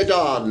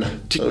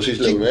Rigadon. That was his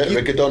little mate,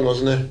 Rigadon,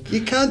 wasn't it?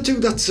 You can't do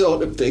that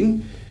sort of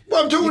thing.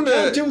 Well, I'm doing You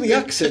can't do the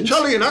accent.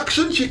 Italian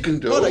accents you can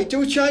do. All right,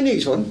 do a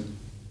Chinese one.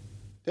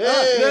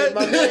 Hey,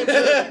 my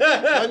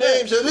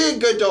name's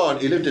Rigadon.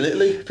 He lived in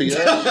Italy for years.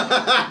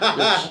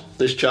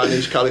 this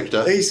Chinese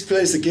character. He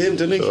plays the game,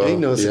 doesn't he? He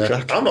knows the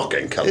crack. I'm not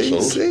getting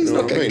cancelled. He's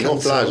not getting cancelled.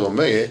 No flies on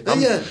me.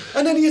 Yeah,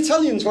 and any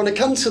Italians want to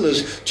cancel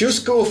us,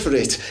 just go for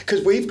it,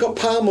 because we've got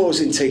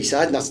Palmos in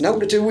Teesside and that's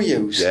nothing to do with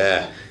yous.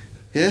 Yeah?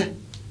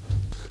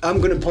 I'm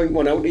going to point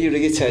one out to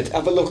you, Ted.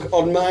 Have a look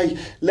on my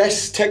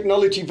less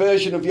technology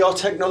version of your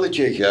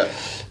technology. Yeah.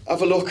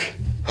 Have a look.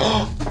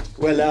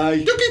 Well,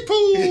 Ducky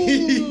Poo!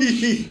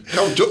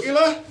 Count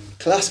Duckula?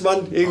 Class,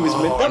 man. He was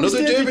that was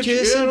David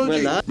Jason.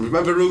 Well,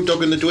 remember Rude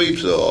Dog and the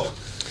Dweebs, though?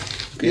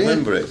 Can you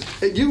remember it?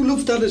 You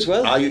loved that as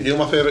well. You know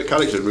my favourite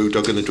character in Rude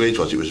Dog and the Dweebs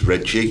was? It was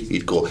Reggie.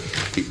 He'd go,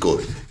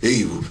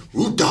 hey,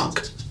 Rude Dog.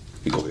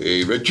 He'd go,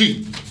 hey,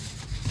 Reggie.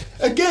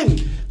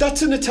 Again,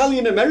 that's an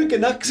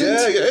Italian-American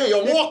accent. Yeah, hey,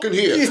 I'm walking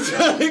here.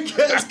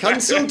 It's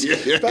cancelled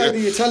by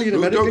the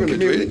Italian-American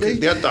community.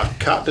 They had that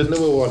cat, didn't they,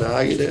 with one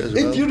eye in it as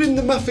well. If you're in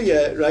the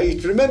mafia,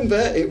 right, remember,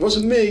 it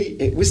wasn't me,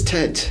 it was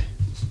Ted.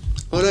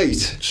 All right.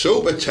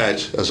 Super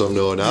Ted, as I'm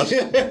known as.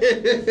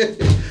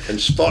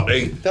 And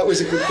Spotty. That was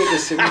a good bit of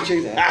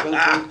synergy there.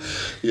 Well,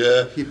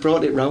 yeah. You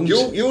brought it round.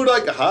 You're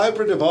like a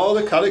hybrid of all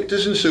the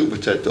characters in Super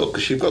Ted, though,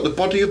 because you've got the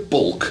body of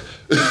bulk.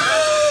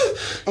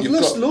 I've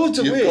lost loads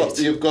of weight.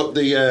 You've got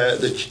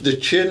the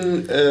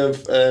chin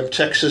of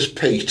Texas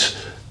Pete.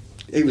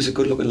 He was a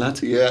good-looking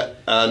lad. Yeah,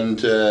 and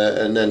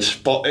then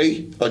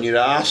Spotty on your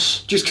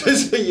ass. Just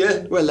because,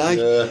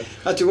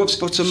 I do have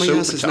spots on my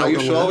ass. I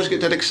used to always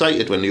get dead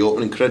excited when the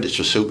opening credits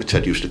for Super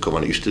Ted used to come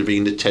on. It used to be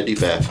in the teddy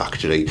bear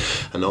factory,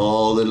 and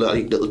all the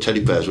little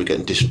teddy bears were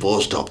getting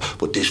disposed of.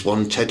 But this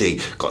one teddy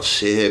got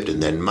saved,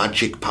 and then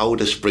magic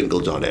powder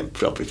sprinkled on him,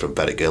 probably from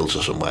Berwick Hills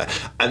or somewhere.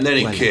 And then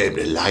he came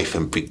to life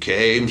and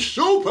became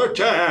Super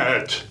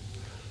Ted.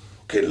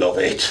 I love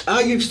it. I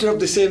used to have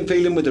the same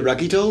feeling with the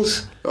Raggy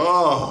Dolls.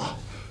 Oh.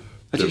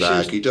 The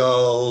Raggy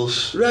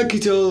Dolls. Raggy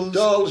Dolls.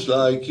 Dolls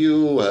like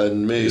you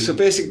and me. So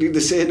basically they're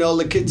saying all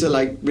the kids are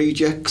like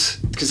rejects,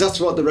 because that's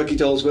what the Raggy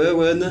Dolls were,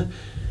 weren't they?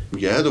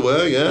 Yeah, they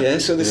were, yeah. Yeah,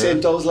 so they're saying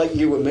dolls like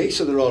you and me,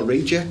 so they're all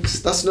rejects.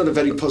 That's not a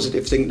very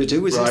positive thing to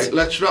do, is it? Right,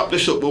 let's wrap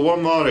this up with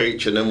one more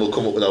each and then we'll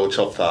come up with our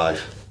top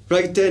 5.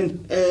 Right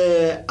then,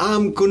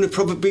 I'm going to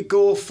probably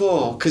go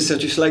for, because I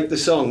just like the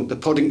song, the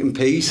Poddington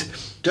Peas.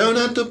 Down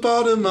at the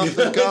bottom of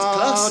the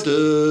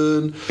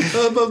garden,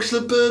 amongst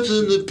the birds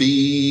and the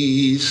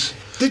bees.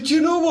 Did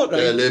you know what, right?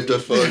 There lived a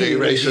funny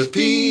race of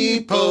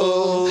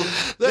people.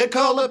 They're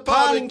called the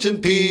Poddington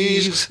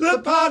Peas.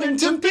 The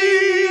Poddington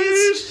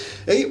Peas.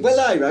 Hey,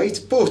 right,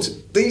 but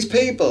these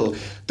people,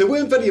 they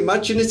weren't very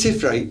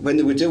imaginative, right, when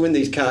they were doing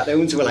these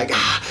cartoons. They were like,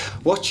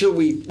 what shall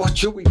we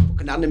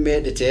fucking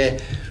animate today?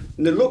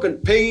 And they're looking,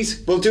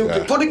 peas, we'll do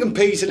Poddington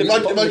Peas in the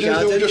Imagine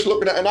they were just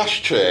looking at an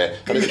ashtray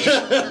and it was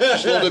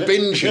just a lot of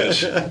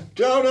binges.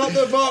 Down at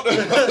the bottom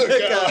of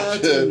the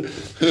garden.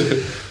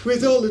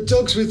 With all the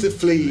dogs with the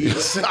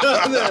fleas.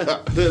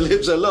 There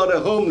lives a lot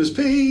of homeless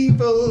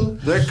people.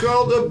 They're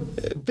called the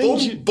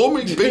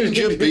bumming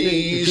binger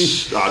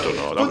bees. I don't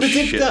know. But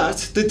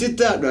they did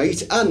that,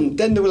 right? And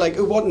then they were like,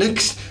 what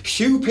next?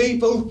 Shoe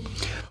people,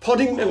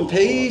 Poddington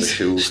Peas,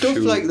 stuff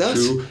like that.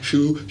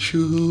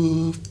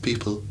 Shoe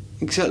people.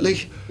 Exactly.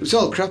 It was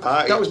all crap.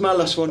 That was my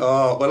last one.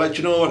 Oh, well, do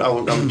you know what?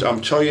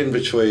 I'm toying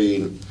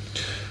between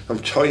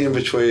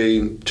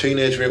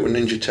Teenage Mutant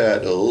Ninja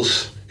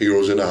Turtles,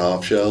 Heroes in a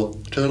Half Shell,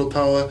 Turtle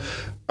Power,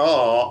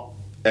 or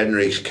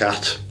Henry's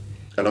Cat.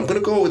 And I'm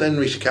going to go with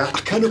Henry's cat. I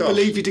cannot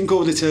believe you didn't go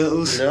with the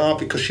Turtles. No,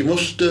 because you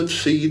must have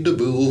seen the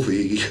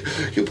movie.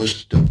 You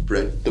must have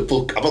read the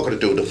book. I'm not going to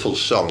do the full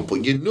song,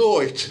 but you know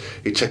it.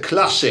 It's a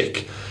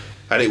classic.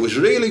 And it was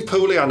really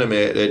poorly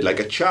animated, like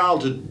a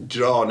child had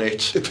drawn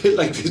it. A bit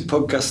like this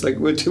podcast, like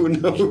we're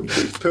doing now,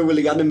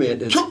 poorly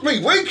animated. Took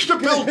me weeks to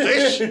build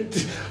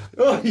this.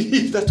 Oh,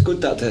 that's good,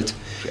 that did.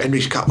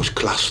 Henry's cat was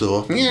class,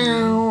 though.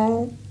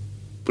 Meow.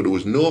 But there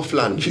was no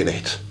flange in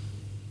it.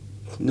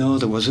 No,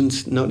 there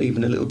wasn't. Not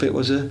even a little bit,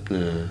 was there?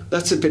 No.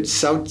 That's a bit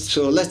south.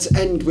 So let's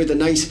end with a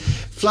nice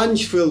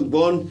flange-filled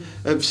one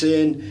of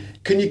saying,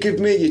 can you give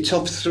me your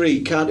top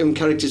 3 cartoon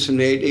characters from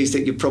the 80s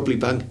that you'd probably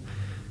bang?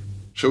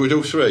 Shall we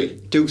do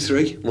 3? Do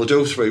 3. We'll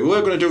do 3. We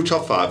were going to do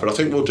top 5, but I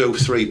think we'll do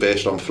 3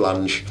 based on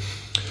flange.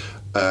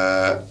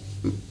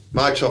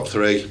 My top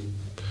 3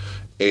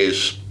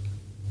 is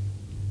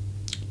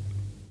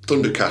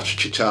Thundercats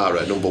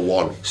Chitara, number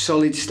 1.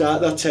 Solid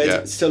start, that's it.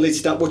 Yeah. Solid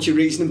start. What's your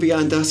reasoning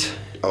behind that?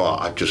 Oh,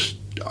 I just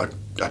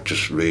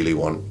really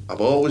want...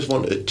 I've always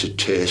wanted to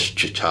taste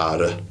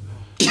Chitara.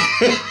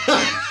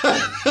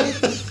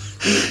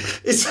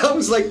 It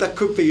sounds like that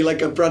could be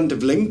like a brand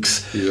of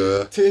Lynx.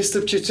 Yeah. Taste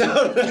of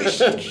Chitara.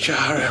 Taste of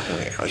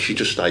Chitara. She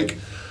just like...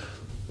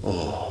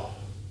 Oh...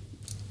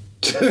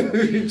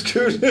 It's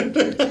good.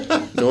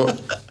 No,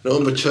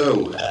 number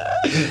 2,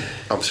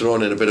 I'm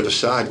throwing in a bit of a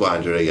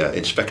sidewinder here.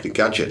 Inspector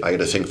Gadget. I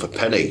had a thing for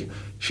Penny.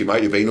 She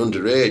might have been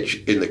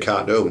underage in the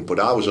cartoon, but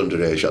I was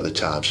underage at the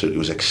time, so it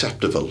was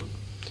acceptable.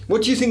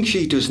 What do you think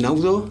she does now,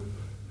 though?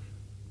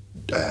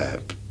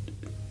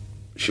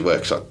 She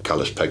works at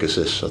Callus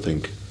Pegasus, I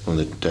think, on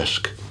the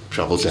desk,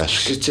 travel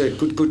desk. It's a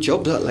good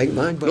job, that, like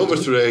mine. Number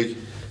 3,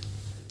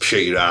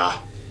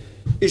 She-Ra.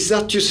 Is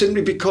that just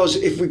simply because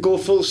if we go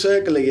full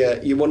circle here,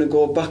 you want to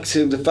go back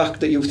to the fact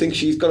that you think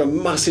she's got a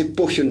massive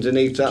bush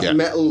underneath that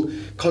metal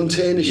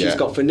container she's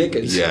got for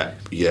knickers? Yeah,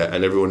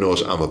 and everyone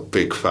knows I'm a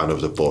big fan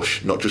of the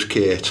bush. Not just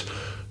Kate,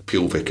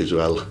 pubic as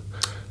well.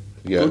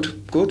 Yeah.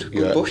 Good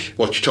bush.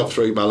 What's your top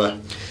 3,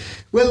 Mala?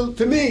 Well,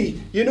 for me,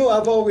 you know,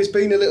 I've always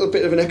been a little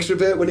bit of an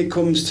extrovert when it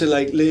comes to,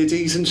 like,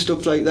 ladies and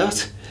stuff like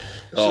that.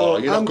 Oh,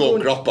 you're not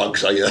going grot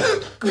bags, are you?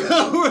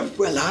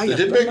 Well, They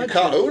did make a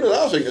cartoon of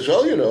that, I think, as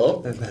well, you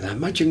know.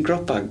 Imagine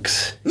grot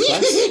bags.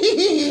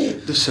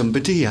 There's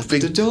somebody at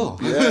the door.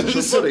 Yeah,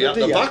 somebody at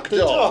the back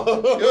door.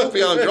 You're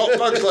behind grot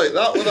bags like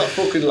that with that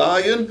fucking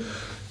lion.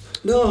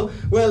 No,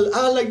 well,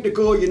 I like to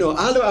go, you know,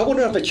 I want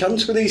to have a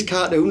chance with these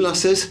cartoon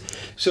lasses,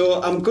 so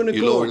I'm going to go...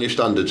 You're lowering your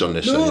standards on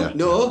this, then,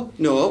 yeah?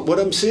 No, what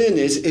I'm saying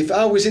is, if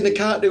I was in a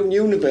cartoon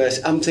universe,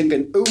 I'm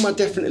thinking, who am I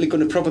definitely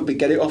going to probably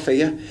get it off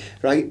here,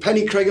 right?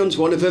 Penny Crayon's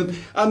one of them.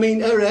 I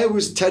mean, her hair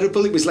was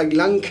terrible, it was like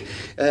lank,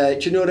 do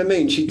you know what I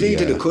mean? She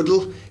needed a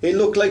cuddle, it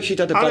looked like she'd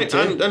had a bad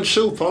day. And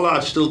Sue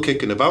Pollard's still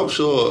kicking about,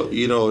 so,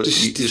 you know,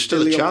 there's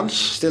still a chance.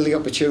 Still the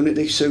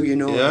opportunity, Sue, you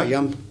know, I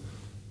am.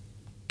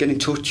 Get in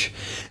touch.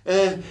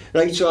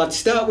 Right, so I'd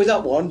start with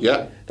that one.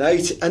 Yeah.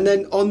 Right, and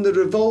then on the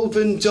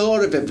revolving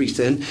door of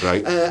everything,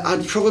 right.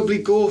 I'd probably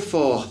go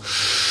for...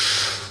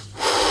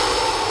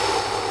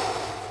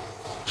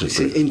 It's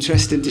an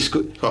interesting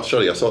discussion. Oh,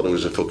 sorry, I thought there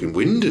was a fucking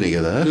wind in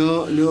here there.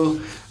 No.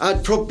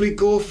 I'd probably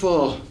go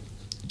for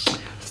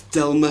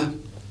Thelma.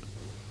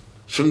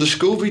 From the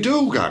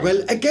Scooby-Doo gang?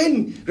 Well,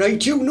 again,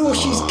 right, you know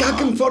she's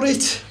gagging for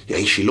it. Yeah,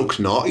 she looks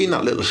naughty in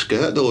that little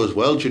skirt, though, as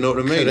well, do you know what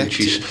I mean? Correct.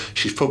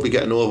 She's probably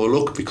getting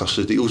overlooked because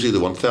of who's the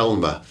other one?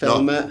 Thelma.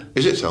 No,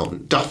 is it Thelma?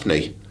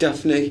 Daphne.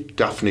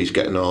 Daphne's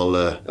getting all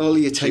the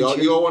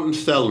attention. You're wanting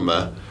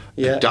Thelma.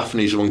 Yeah.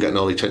 Daphne's the one getting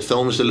all the attention.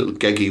 Thelma's the little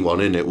geggy one,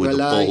 isn't it, with the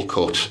bowl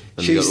cut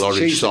and the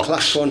orange socks. The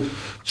class one.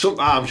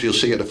 Sometimes you'll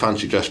see at a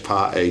fancy dress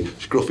party,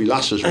 scruffy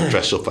lasses will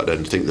dress up at it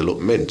and think they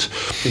look mint.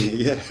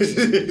 Yeah.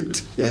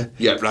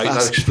 Yeah, right,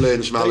 class. That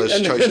explains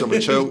Mala's choice number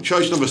 2.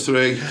 Choice number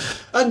 3.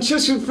 And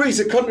just for free, it's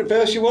a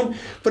controversial one,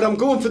 but I'm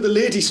going for the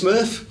Lady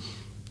Smurf.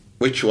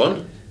 Which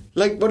one?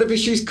 Like, whatever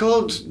she's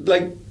called,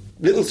 like...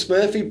 Little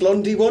Smurfy,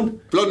 blondie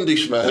one. Blondie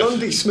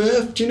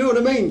Smurf. Do you know what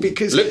I mean?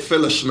 Because lip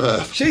filler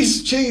Smurf.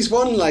 She's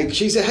one, like,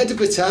 she's ahead of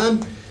her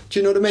time. Do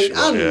you know what I mean?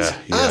 Sure,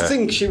 and I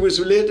think she was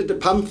related to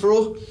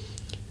Panthro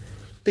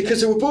because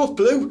they were both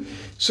blue.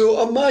 So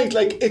on my,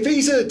 like, if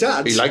he's her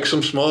dad... He likes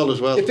them small as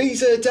well. If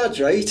he's her dad,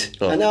 right,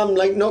 and I'm,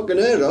 like, knocking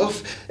her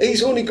off,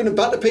 he's only going to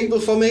batter people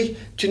for me.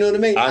 Do you know what I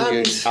mean?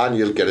 And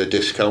you'll get a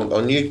discount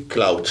on your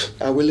clout.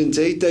 I will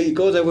indeed. There you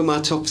go. There were my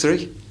top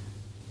 3.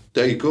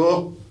 There you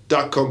go.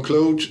 That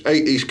concludes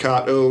 80's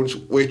cartoons,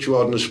 which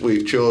ones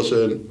we've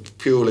chosen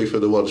purely for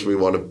the ones we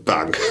want to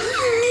bang.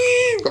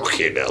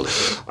 Fucking hell.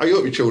 I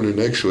hope you tune in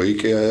next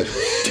week.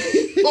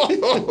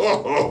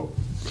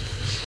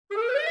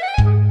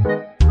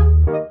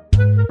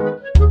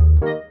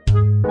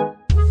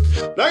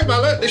 Right,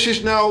 Mallet, this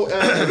is now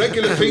a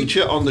regular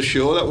feature on the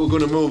show that we're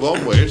going to move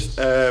on with.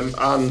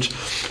 And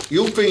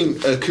you've been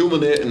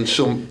accumulating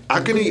some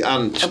agony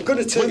and... I'm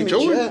going to turn my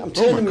chair. I'm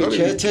turning my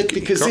chair, Ted,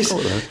 because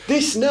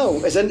this now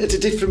has entered a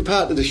different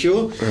part of the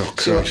show. Oh,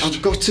 so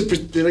I've got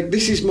to... Like,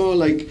 this is more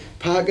like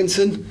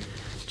Parkinson.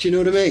 Do you know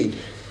what I mean?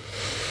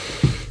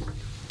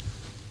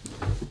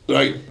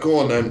 Right, go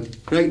on then.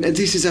 Right, and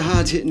this is a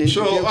hard-hitting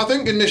interview. So, I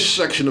think in this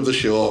section of the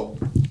show,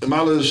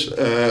 Mala's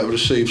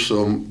received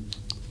some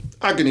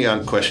agony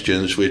aunt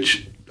questions,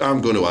 which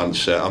I'm going to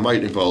answer. I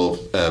might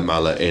involve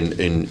Mala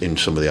in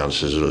some of the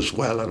answers as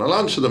well, and I'll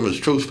answer them as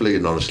truthfully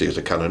and honestly as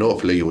I can, and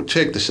hopefully you will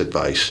take this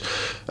advice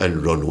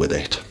and run with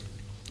it.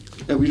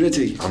 Are we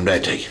ready? I'm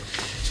ready.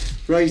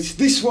 Right,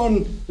 this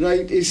one,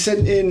 right, is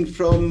sent in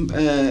from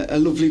a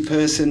lovely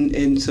person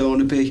in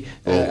Thornaby,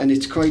 and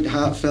it's quite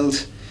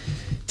heartfelt.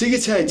 Dear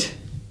Ted,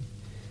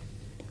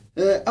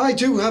 I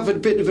do have a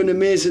bit of an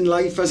amazing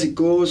life as it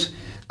goes.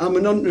 I'm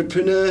an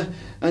entrepreneur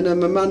and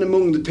I'm a man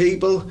among the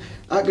people.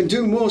 I can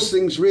do most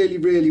things really,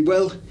 really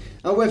well.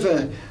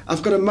 However,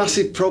 I've got a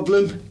massive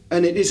problem,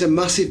 and it is a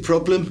massive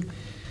problem.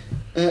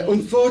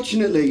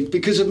 Unfortunately,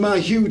 because of my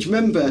huge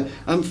member,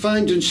 I'm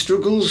finding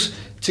struggles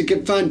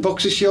to find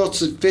boxer shorts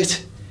that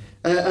fit.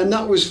 And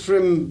that was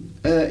from,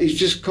 he's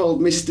just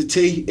called Mr.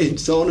 T in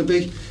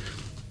Thornaby.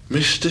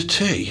 Mr.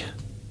 T?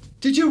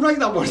 Did you write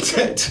that one,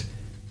 Ted?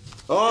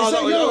 Oh,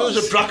 that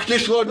was a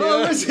practice one, yeah.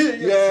 Oh, was it?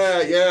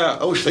 Yeah.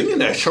 I was thinking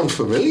that sounds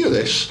familiar,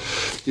 this.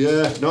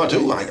 Yeah, no, I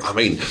do. I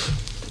mean,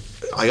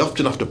 I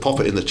often have to pop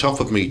it in the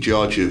top of me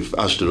George of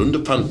Asda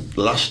underpant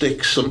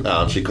elastic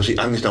sometimes because it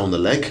hangs down the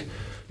leg.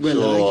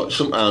 So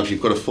sometimes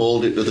you've got to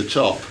fold it to the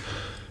top.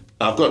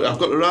 I've got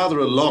a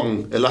rather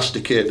long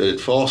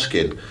elasticated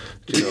foreskin,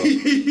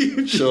 you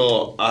know.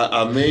 So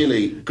I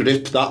merely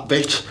grip that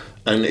bit,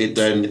 and it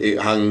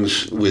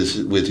hangs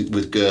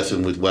with girth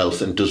and with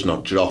wealth and does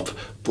not drop,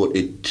 but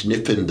it's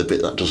nipping the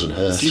bit that doesn't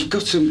hurt. So you've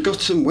got some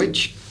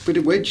bit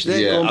of wedge there.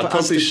 Yeah, going I'd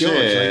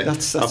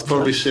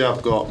probably say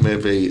I've got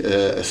maybe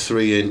a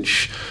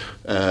 3-inch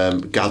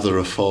gather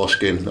of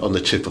foreskin on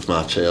the tip of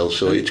my tail,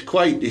 so you've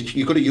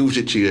got to use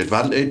it to your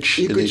advantage.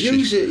 You could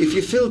use it if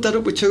you filled that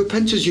up with 2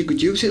 pencils. You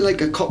could use it like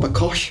a copper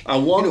cosh. I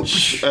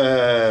once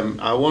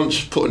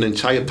put an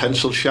entire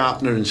pencil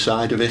sharpener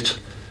inside of it,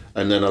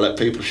 and then I let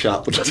people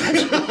sharpen it.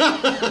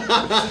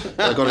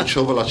 I got in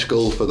trouble at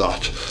school for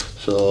that.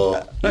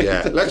 So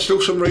yeah, let's do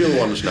some real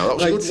ones now.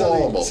 That was a good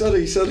warm up.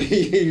 Sorry,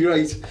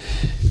 right.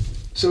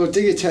 So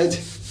dear Ted.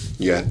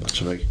 Yeah,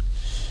 that's me.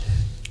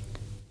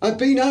 I've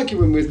been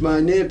arguing with my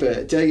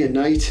neighbour day and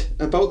night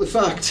about the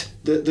fact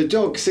that the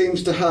dog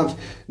seems to have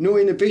no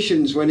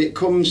inhibitions when it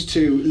comes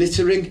to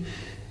littering,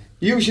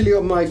 usually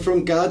on my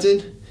front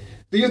garden.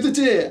 The other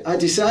day I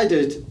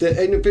decided that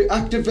in an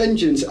act of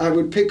vengeance I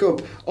would pick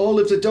up all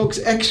of the dog's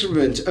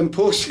excrement and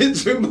post it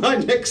through my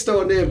next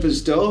door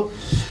neighbour's door.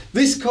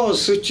 This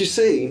caused such a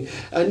scene,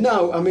 and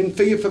now I'm in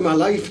fear for my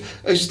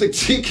life as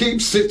she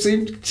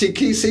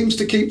seems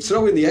to keep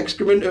throwing the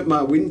excrement at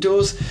my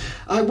windows.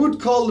 I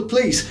would call the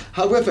police,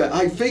 however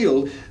I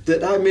feel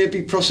that I may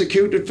be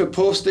prosecuted for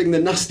posting the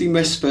nasty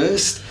mess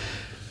first.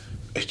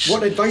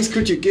 What advice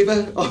could you give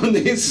her on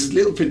this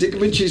little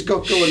predicament she's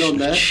got going on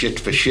there? Shit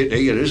for shit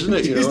here, isn't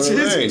it? You know what I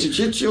mean? It's a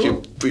shit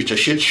show. It's a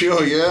shit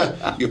show,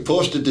 yeah. You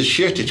posted the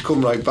shit, it's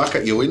come right back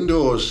at your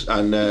windows,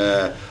 and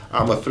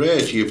I'm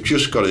afraid you've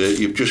just got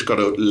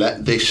to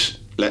let this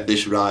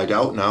ride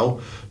out now.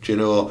 Do you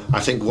know?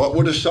 I think what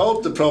would have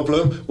solved the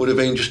problem would have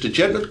been just a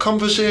gentle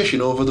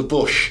conversation over the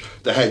bush,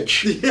 the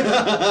hedge,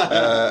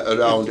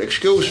 around.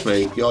 Excuse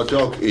me, your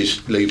dog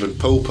is leaving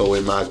poo-poo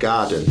in my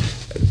garden.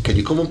 Can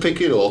you come and pick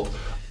it up,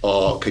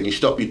 or can you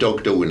stop your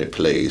dog doing it,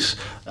 please?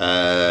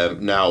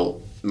 Now,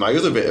 my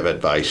other bit of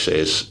advice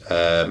is,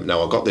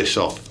 now I got this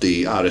off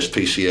the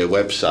RSPCA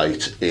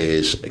website,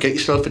 is get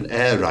yourself an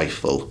air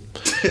rifle.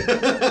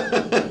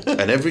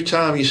 And every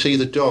time you see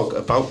the dog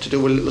about to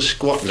do a little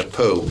squat in a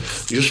poo,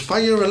 you just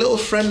fire a little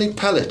friendly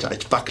pellet at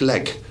its back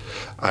leg.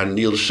 And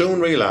you'll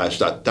soon realise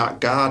that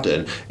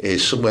garden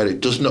is somewhere it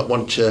does not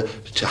want to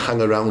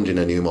hang around in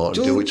anymore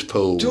and do its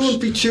poos.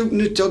 Don't be shooting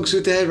at dogs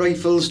with air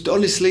rifles.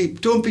 Honestly,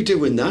 don't be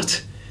doing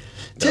that.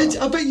 No. Ted,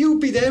 I bet you'd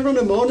be there on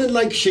a morning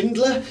like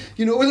Schindler,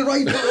 you know, with a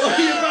rifle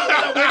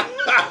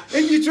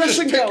in your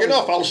dressing gown. Just picking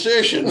off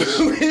Alsatians.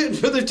 Waiting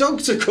for the dog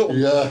to come.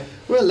 Yeah.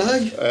 Well,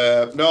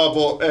 no,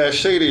 but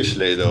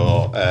seriously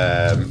though,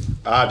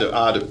 I'd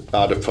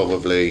have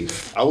probably,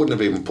 I wouldn't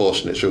have even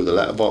posted it through the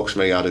letterbox,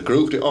 me. I'd have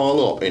grouped it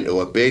all up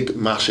into a big,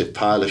 massive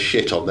pile of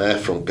shit on their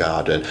front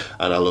garden,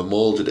 and I'll have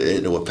moulded it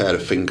into a pair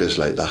of fingers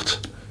like that.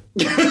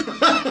 You're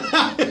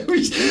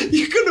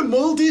going to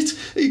mould it?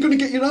 Are you going to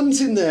get your hands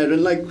in there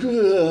and like...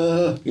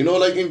 You know,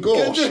 like in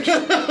Ghost? You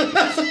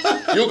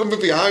can be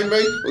behind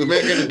me. We're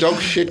making the dog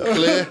shit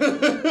clear.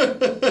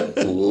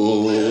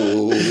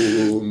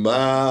 Oh,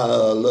 my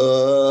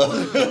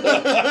love.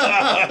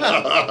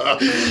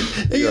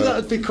 Yeah,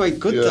 that'd be quite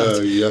good,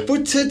 that. Yeah.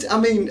 But Ted, I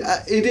mean,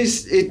 it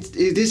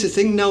is a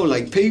thing now.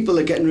 Like, people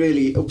are getting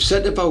really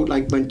upset about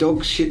like when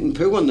dogs shit and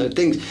poo on their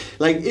things.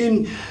 Like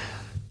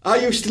I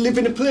used to live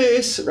in a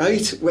place,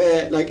 right,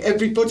 where like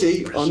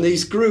everybody on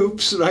these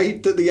groups,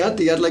 right, that they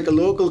had like a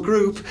local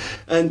group,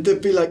 and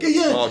they'd be like,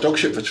 yeah, Oh, dog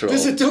shit patrol.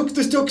 there's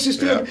dogs just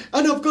doing,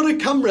 and I've got a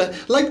camera.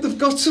 Like they've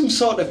got some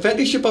sort of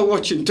fetish about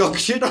watching dog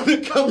shit on a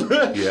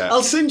camera. Yeah.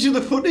 I'll send you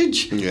the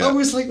footage. Yeah. I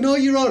was like, no,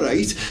 you're all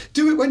right.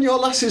 Do it when your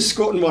lass is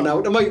squatting one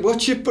out. I might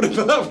watch it, but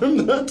apart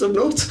from that, I'm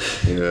not.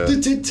 Yeah.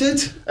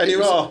 Ted. Any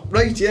more?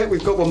 Right, yeah,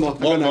 we've got one more.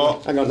 One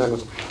more. Hang on.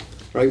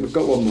 Right, we've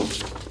got one more.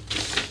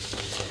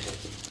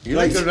 You're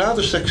like a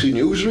rather sexy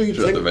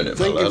newsreader at the minute,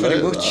 thank you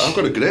very much. I've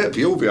got a great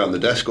view behind the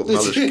desk up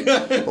Mala's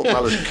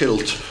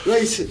kilt.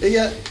 Right,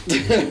 yeah.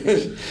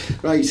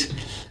 Right.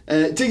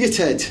 Dear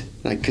Ted,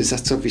 because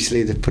that's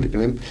obviously they put it to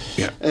him.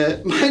 Yeah.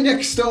 My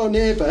next door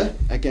neighbour,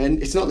 again,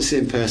 it's not the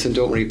same person,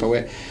 don't worry about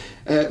it.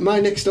 My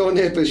next door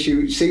neighbour,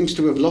 she seems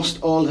to have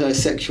lost all her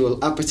sexual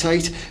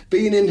appetite,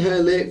 being in her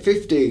late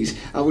 50s.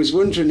 I was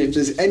wondering if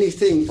there's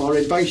anything or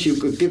advice you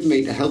could give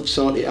me to help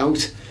sort it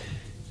out.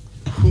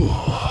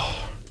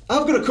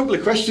 I've got a couple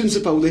of questions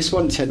about this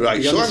one, Ted.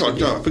 Right, so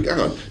hang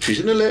on. She's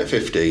in her late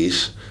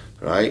 50s,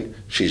 right?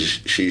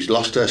 She's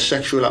lost her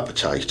sexual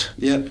appetite.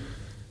 Yeah.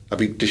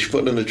 Did she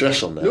put an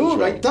address on there? No, as well?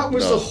 right, that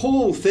was the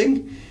whole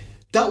thing.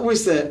 That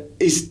was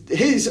is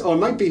his, or it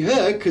might be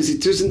her, because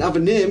it doesn't have a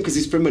name, because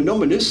it's from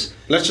Anonymous.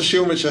 Let's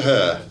assume it's a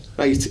her.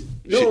 Right.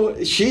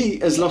 No, she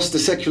has lost the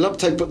sexual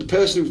appetite, but the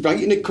person who's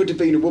writing it could have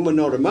been a woman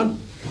or a man.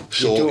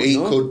 So he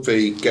could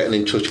be getting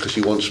in touch because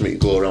he wants me to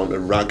go around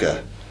and rag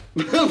her.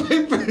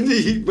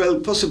 Well,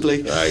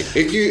 possibly. Right.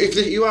 If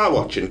you are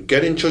watching,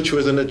 get in touch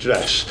with an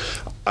address.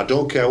 I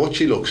don't care what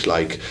she looks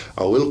like.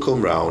 I will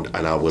come round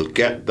and I will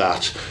get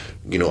that.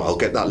 I'll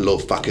get that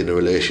love back in the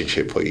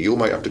relationship. But you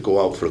might have to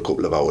go out for a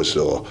couple of hours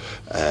though,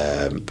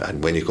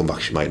 and when you come back,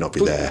 she might not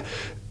be there.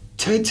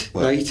 Ted,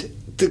 right?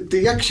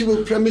 The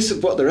actual premise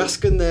of what they're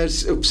asking there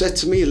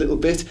upsets me a little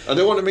bit. I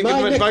don't want to give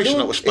them advice on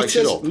that will spice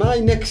it up. My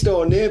next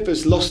door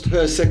neighbour's lost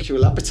her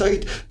sexual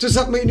appetite. Does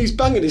that mean he's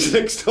banging his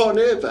next door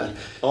neighbour?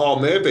 Oh,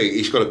 maybe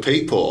he's got a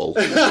peephole.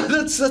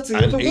 that's the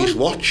other one. And he's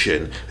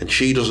watching, and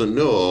she doesn't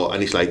know,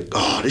 and he's like,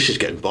 "Oh, this is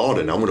getting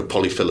boring. I'm going to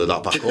polyfiller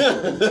that back up."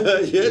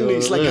 Yeah, and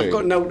he's like, "I've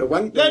got an out to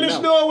wank." Let us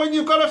know when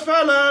you've got a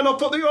fella, and I'll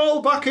put the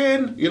oil back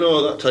in.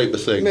 That type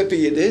of thing.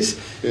 Maybe it is.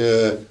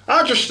 Yeah,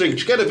 I just think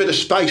to get a bit of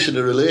spice in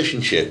a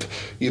relationship,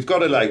 you've got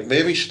to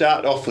maybe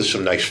start off with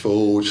some nice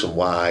food, some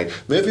wine,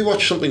 maybe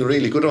watch something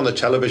really good on the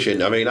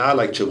television. I mean, I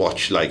like to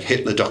watch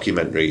Hitler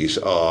documentaries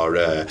or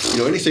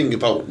anything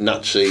about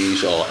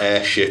Nazis or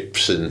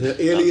airships and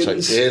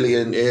aliens.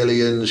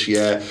 Aliens.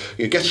 Yeah,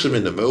 you get them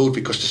in the mood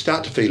because they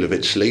start to feel a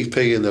bit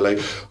sleepy and they're like,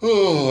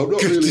 "Oh, I'm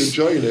not really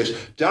enjoying this."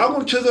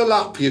 Down to the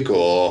lap you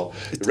go,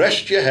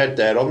 rest your head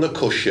there on the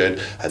cushion,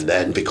 and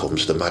then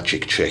becomes the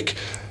magic trick.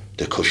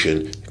 The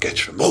cushion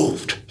gets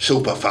removed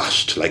super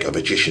fast, like a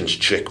magician's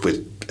trick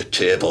with a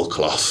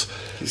tablecloth.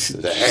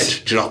 The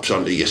head drops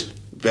onto your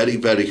very,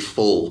 very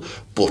full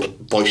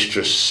but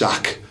boisterous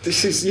sack.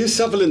 You're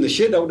shoveling the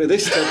shit out of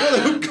this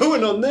stuff. What's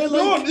going on there?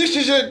 No, this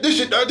is a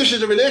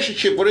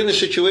relationship. We're in a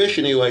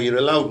situation here where you're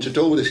allowed to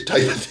do this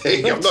type of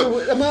thing.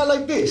 Am I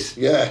like this?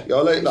 Yeah,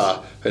 you're like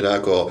that, and I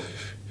go.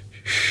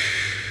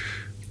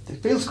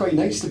 It feels quite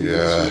nice to be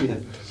honest with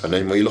you. And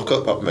then when you look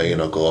up at me,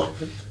 and I go.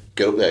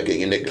 Get up there, get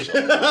your knickers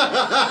on.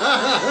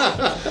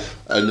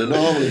 And they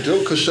normally do,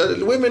 because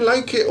women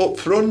like it up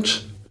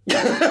front.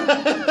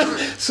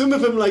 Some of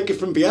them like it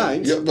from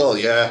behind. Yeah, well,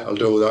 yeah, I'll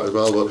do that as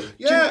well. But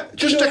yeah,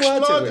 just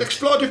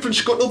explore different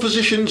scuttle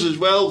positions as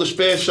well. The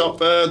space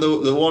hopper,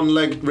 the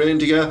one-legged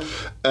reindeer.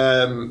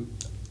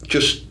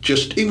 Just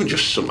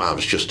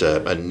sometimes just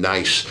a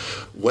nice,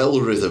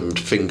 well-rhythmed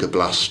finger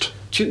blast.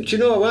 Do you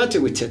know how I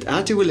do it?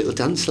 I do a little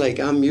dance.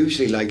 I'm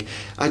usually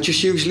I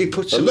just usually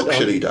put some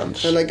luxury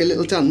dance. Like a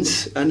little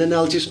dance, and then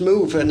I'll just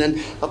move, and then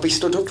I'll be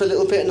stood up a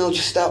little bit, and I'll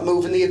just start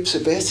moving the hips a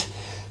bit,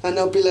 and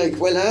I'll be like,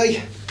 "Well,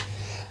 aye."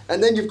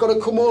 And then you've got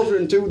to come over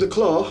and do the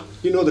claw.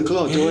 You know the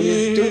claw, don't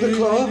you? Do the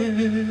claw,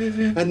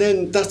 and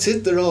then that's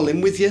it. They're all in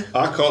with you.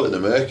 I call it the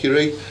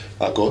Mercury.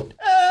 I go.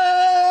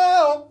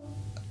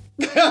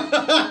 Like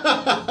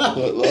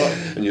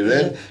that, and you're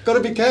in. Got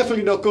to be careful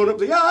you're not going up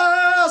the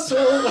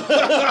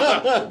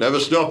arsehole. Never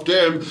stopped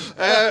him.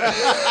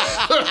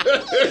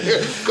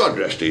 God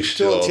rest his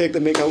soul. Don't take the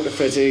mick out of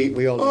Freddie.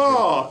 We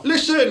all.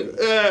 Listen,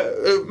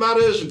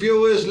 matters,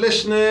 viewers,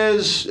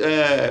 listeners,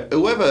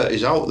 whoever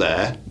is out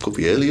there, could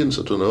be aliens,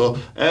 I don't know.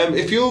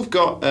 If you've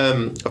got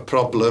a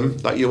problem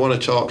that you want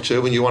to talk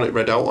to and you want it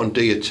read out on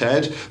Dear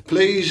Ted,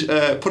 please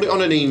put it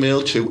on an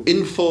email to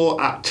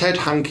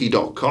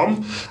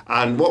info@tedhanky.com,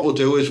 and what we'll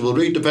do is we'll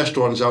read the best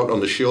ones out on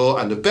the show,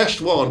 and the best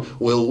one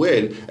will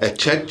win a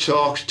TED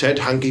Talks Ted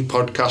Hanky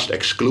podcast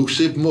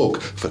exclusive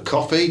mug for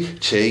coffee,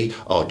 tea,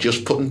 or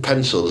just putting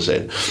pencils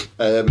in.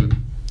 I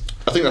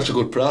think that's a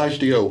good prize,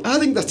 do you? I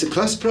think that's a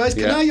class prize.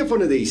 Can I have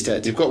one of these,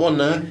 Ted? You've got one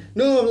there?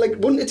 No,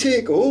 one to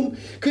take home.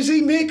 Because he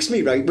makes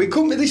me, right? We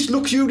come to this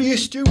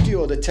luxurious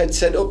studio that Ted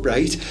set up,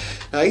 right?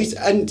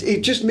 And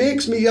he just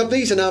makes me have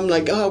these, and I'm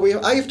like,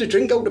 I have to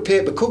drink out of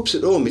paper cups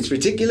at home. It's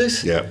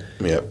ridiculous. Yeah.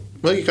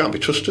 Well, you can't be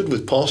trusted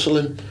with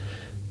porcelain.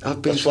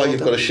 That's why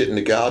you've got to shit in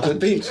the garden. I've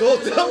been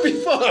told that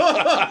before.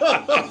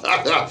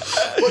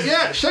 But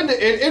yeah, send it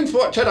in,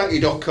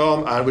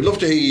 info@tedhanky.com, and we'd love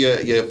to hear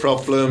your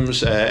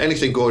problems,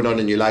 anything going on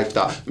in your life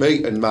that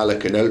me and Mala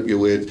can help you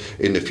with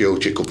in the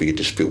future. It could be a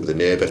dispute with a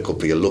neighbour, it could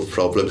be a love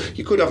problem.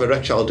 You could have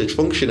erectile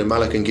dysfunction, and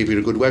Mala can give you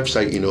a good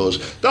website, he knows.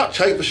 That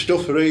type of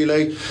stuff,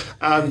 really.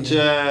 And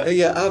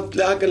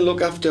I can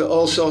look after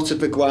all sorts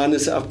of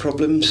iguanas that have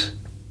problems.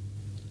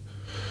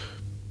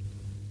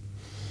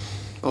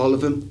 All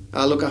of them.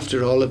 I look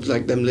after all of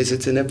like them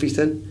lizards and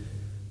everything.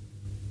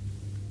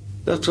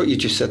 That's what you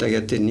just said I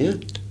had, didn't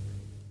you?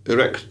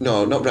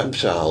 No, not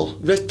reptile.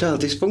 Reptile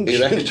dysfunction.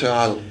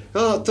 Erectile.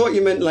 Oh, I thought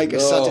you meant like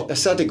a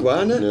sad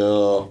iguana.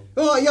 No.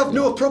 Oh, you have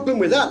no problem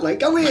with that.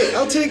 Like, oh wait,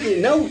 I'll take it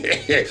now.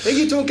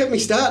 You don't get me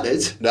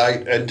started.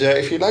 Right, and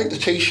if you like the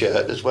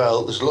t-shirt as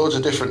well, there's loads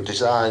of different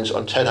designs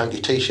on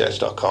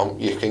tedhankytshirts.com.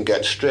 You can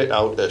get straight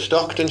out of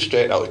Stockton,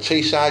 straight out of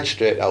Teesside,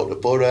 straight out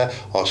of Borough,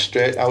 or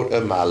straight out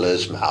of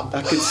Mala's mum.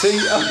 I can see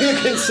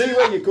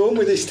where you're going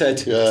with this,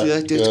 Ted. Yeah,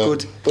 it's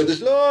good. But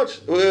there's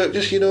loads,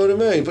 just you know what I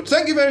mean. But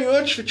thank you very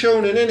much for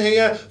tuning in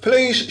here.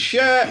 Please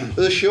share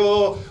the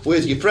show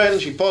with your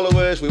friends, your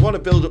followers. We want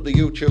to build up the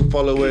YouTube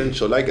following,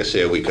 so like I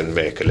say, we can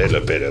make a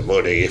little bit of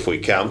money if we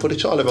can, but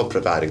it's all about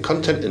providing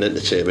content and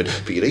entertainment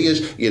for your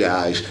ears, your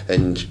eyes,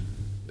 and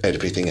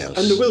everything else.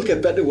 And they will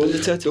get better, won't they,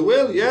 Ted? They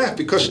will, yeah,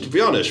 because to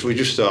be honest, we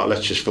just thought,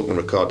 let's just fucking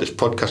record this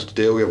podcast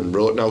today. We haven't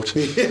wrote out.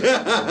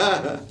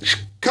 It's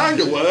kind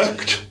of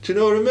worked, do you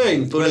know what I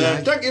mean? But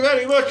thank you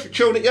very much for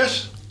tuning in.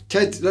 Yes?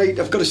 Ted, right,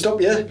 I've got to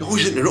stop you. You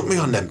always interrupt me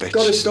on them bits.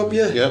 Got to stop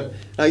you. Yeah.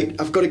 Right,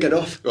 I've got to get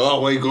off.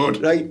 Oh, very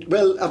good. Right,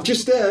 well, I've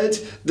just heard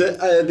that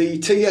the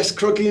TS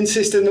Cruggian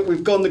system that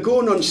we've gone, they're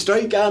going on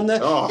strike, aren't they?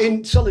 Oh.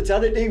 In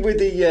solidarity with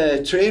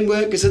the train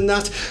workers and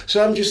that.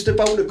 So I'm just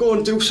about to go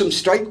and do some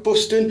strike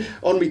busting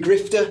on me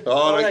grifter.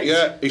 All right,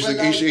 yeah. He's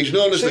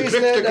known as the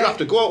grifter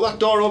grafter. Go out that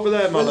door over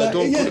there, Mala.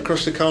 Don't cut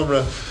across the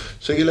camera.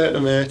 See you later,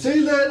 mate. See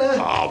you later.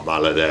 Oh,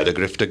 Mala there, the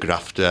grifter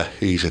grafter.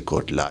 He's a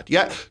good lad.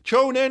 Yeah,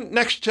 tune in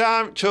next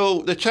time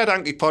to the Ted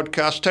Hanky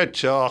podcast, Ted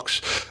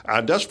Talks.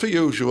 And as per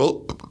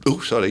usual, up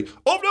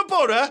the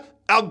Borough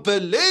and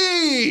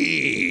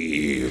believe.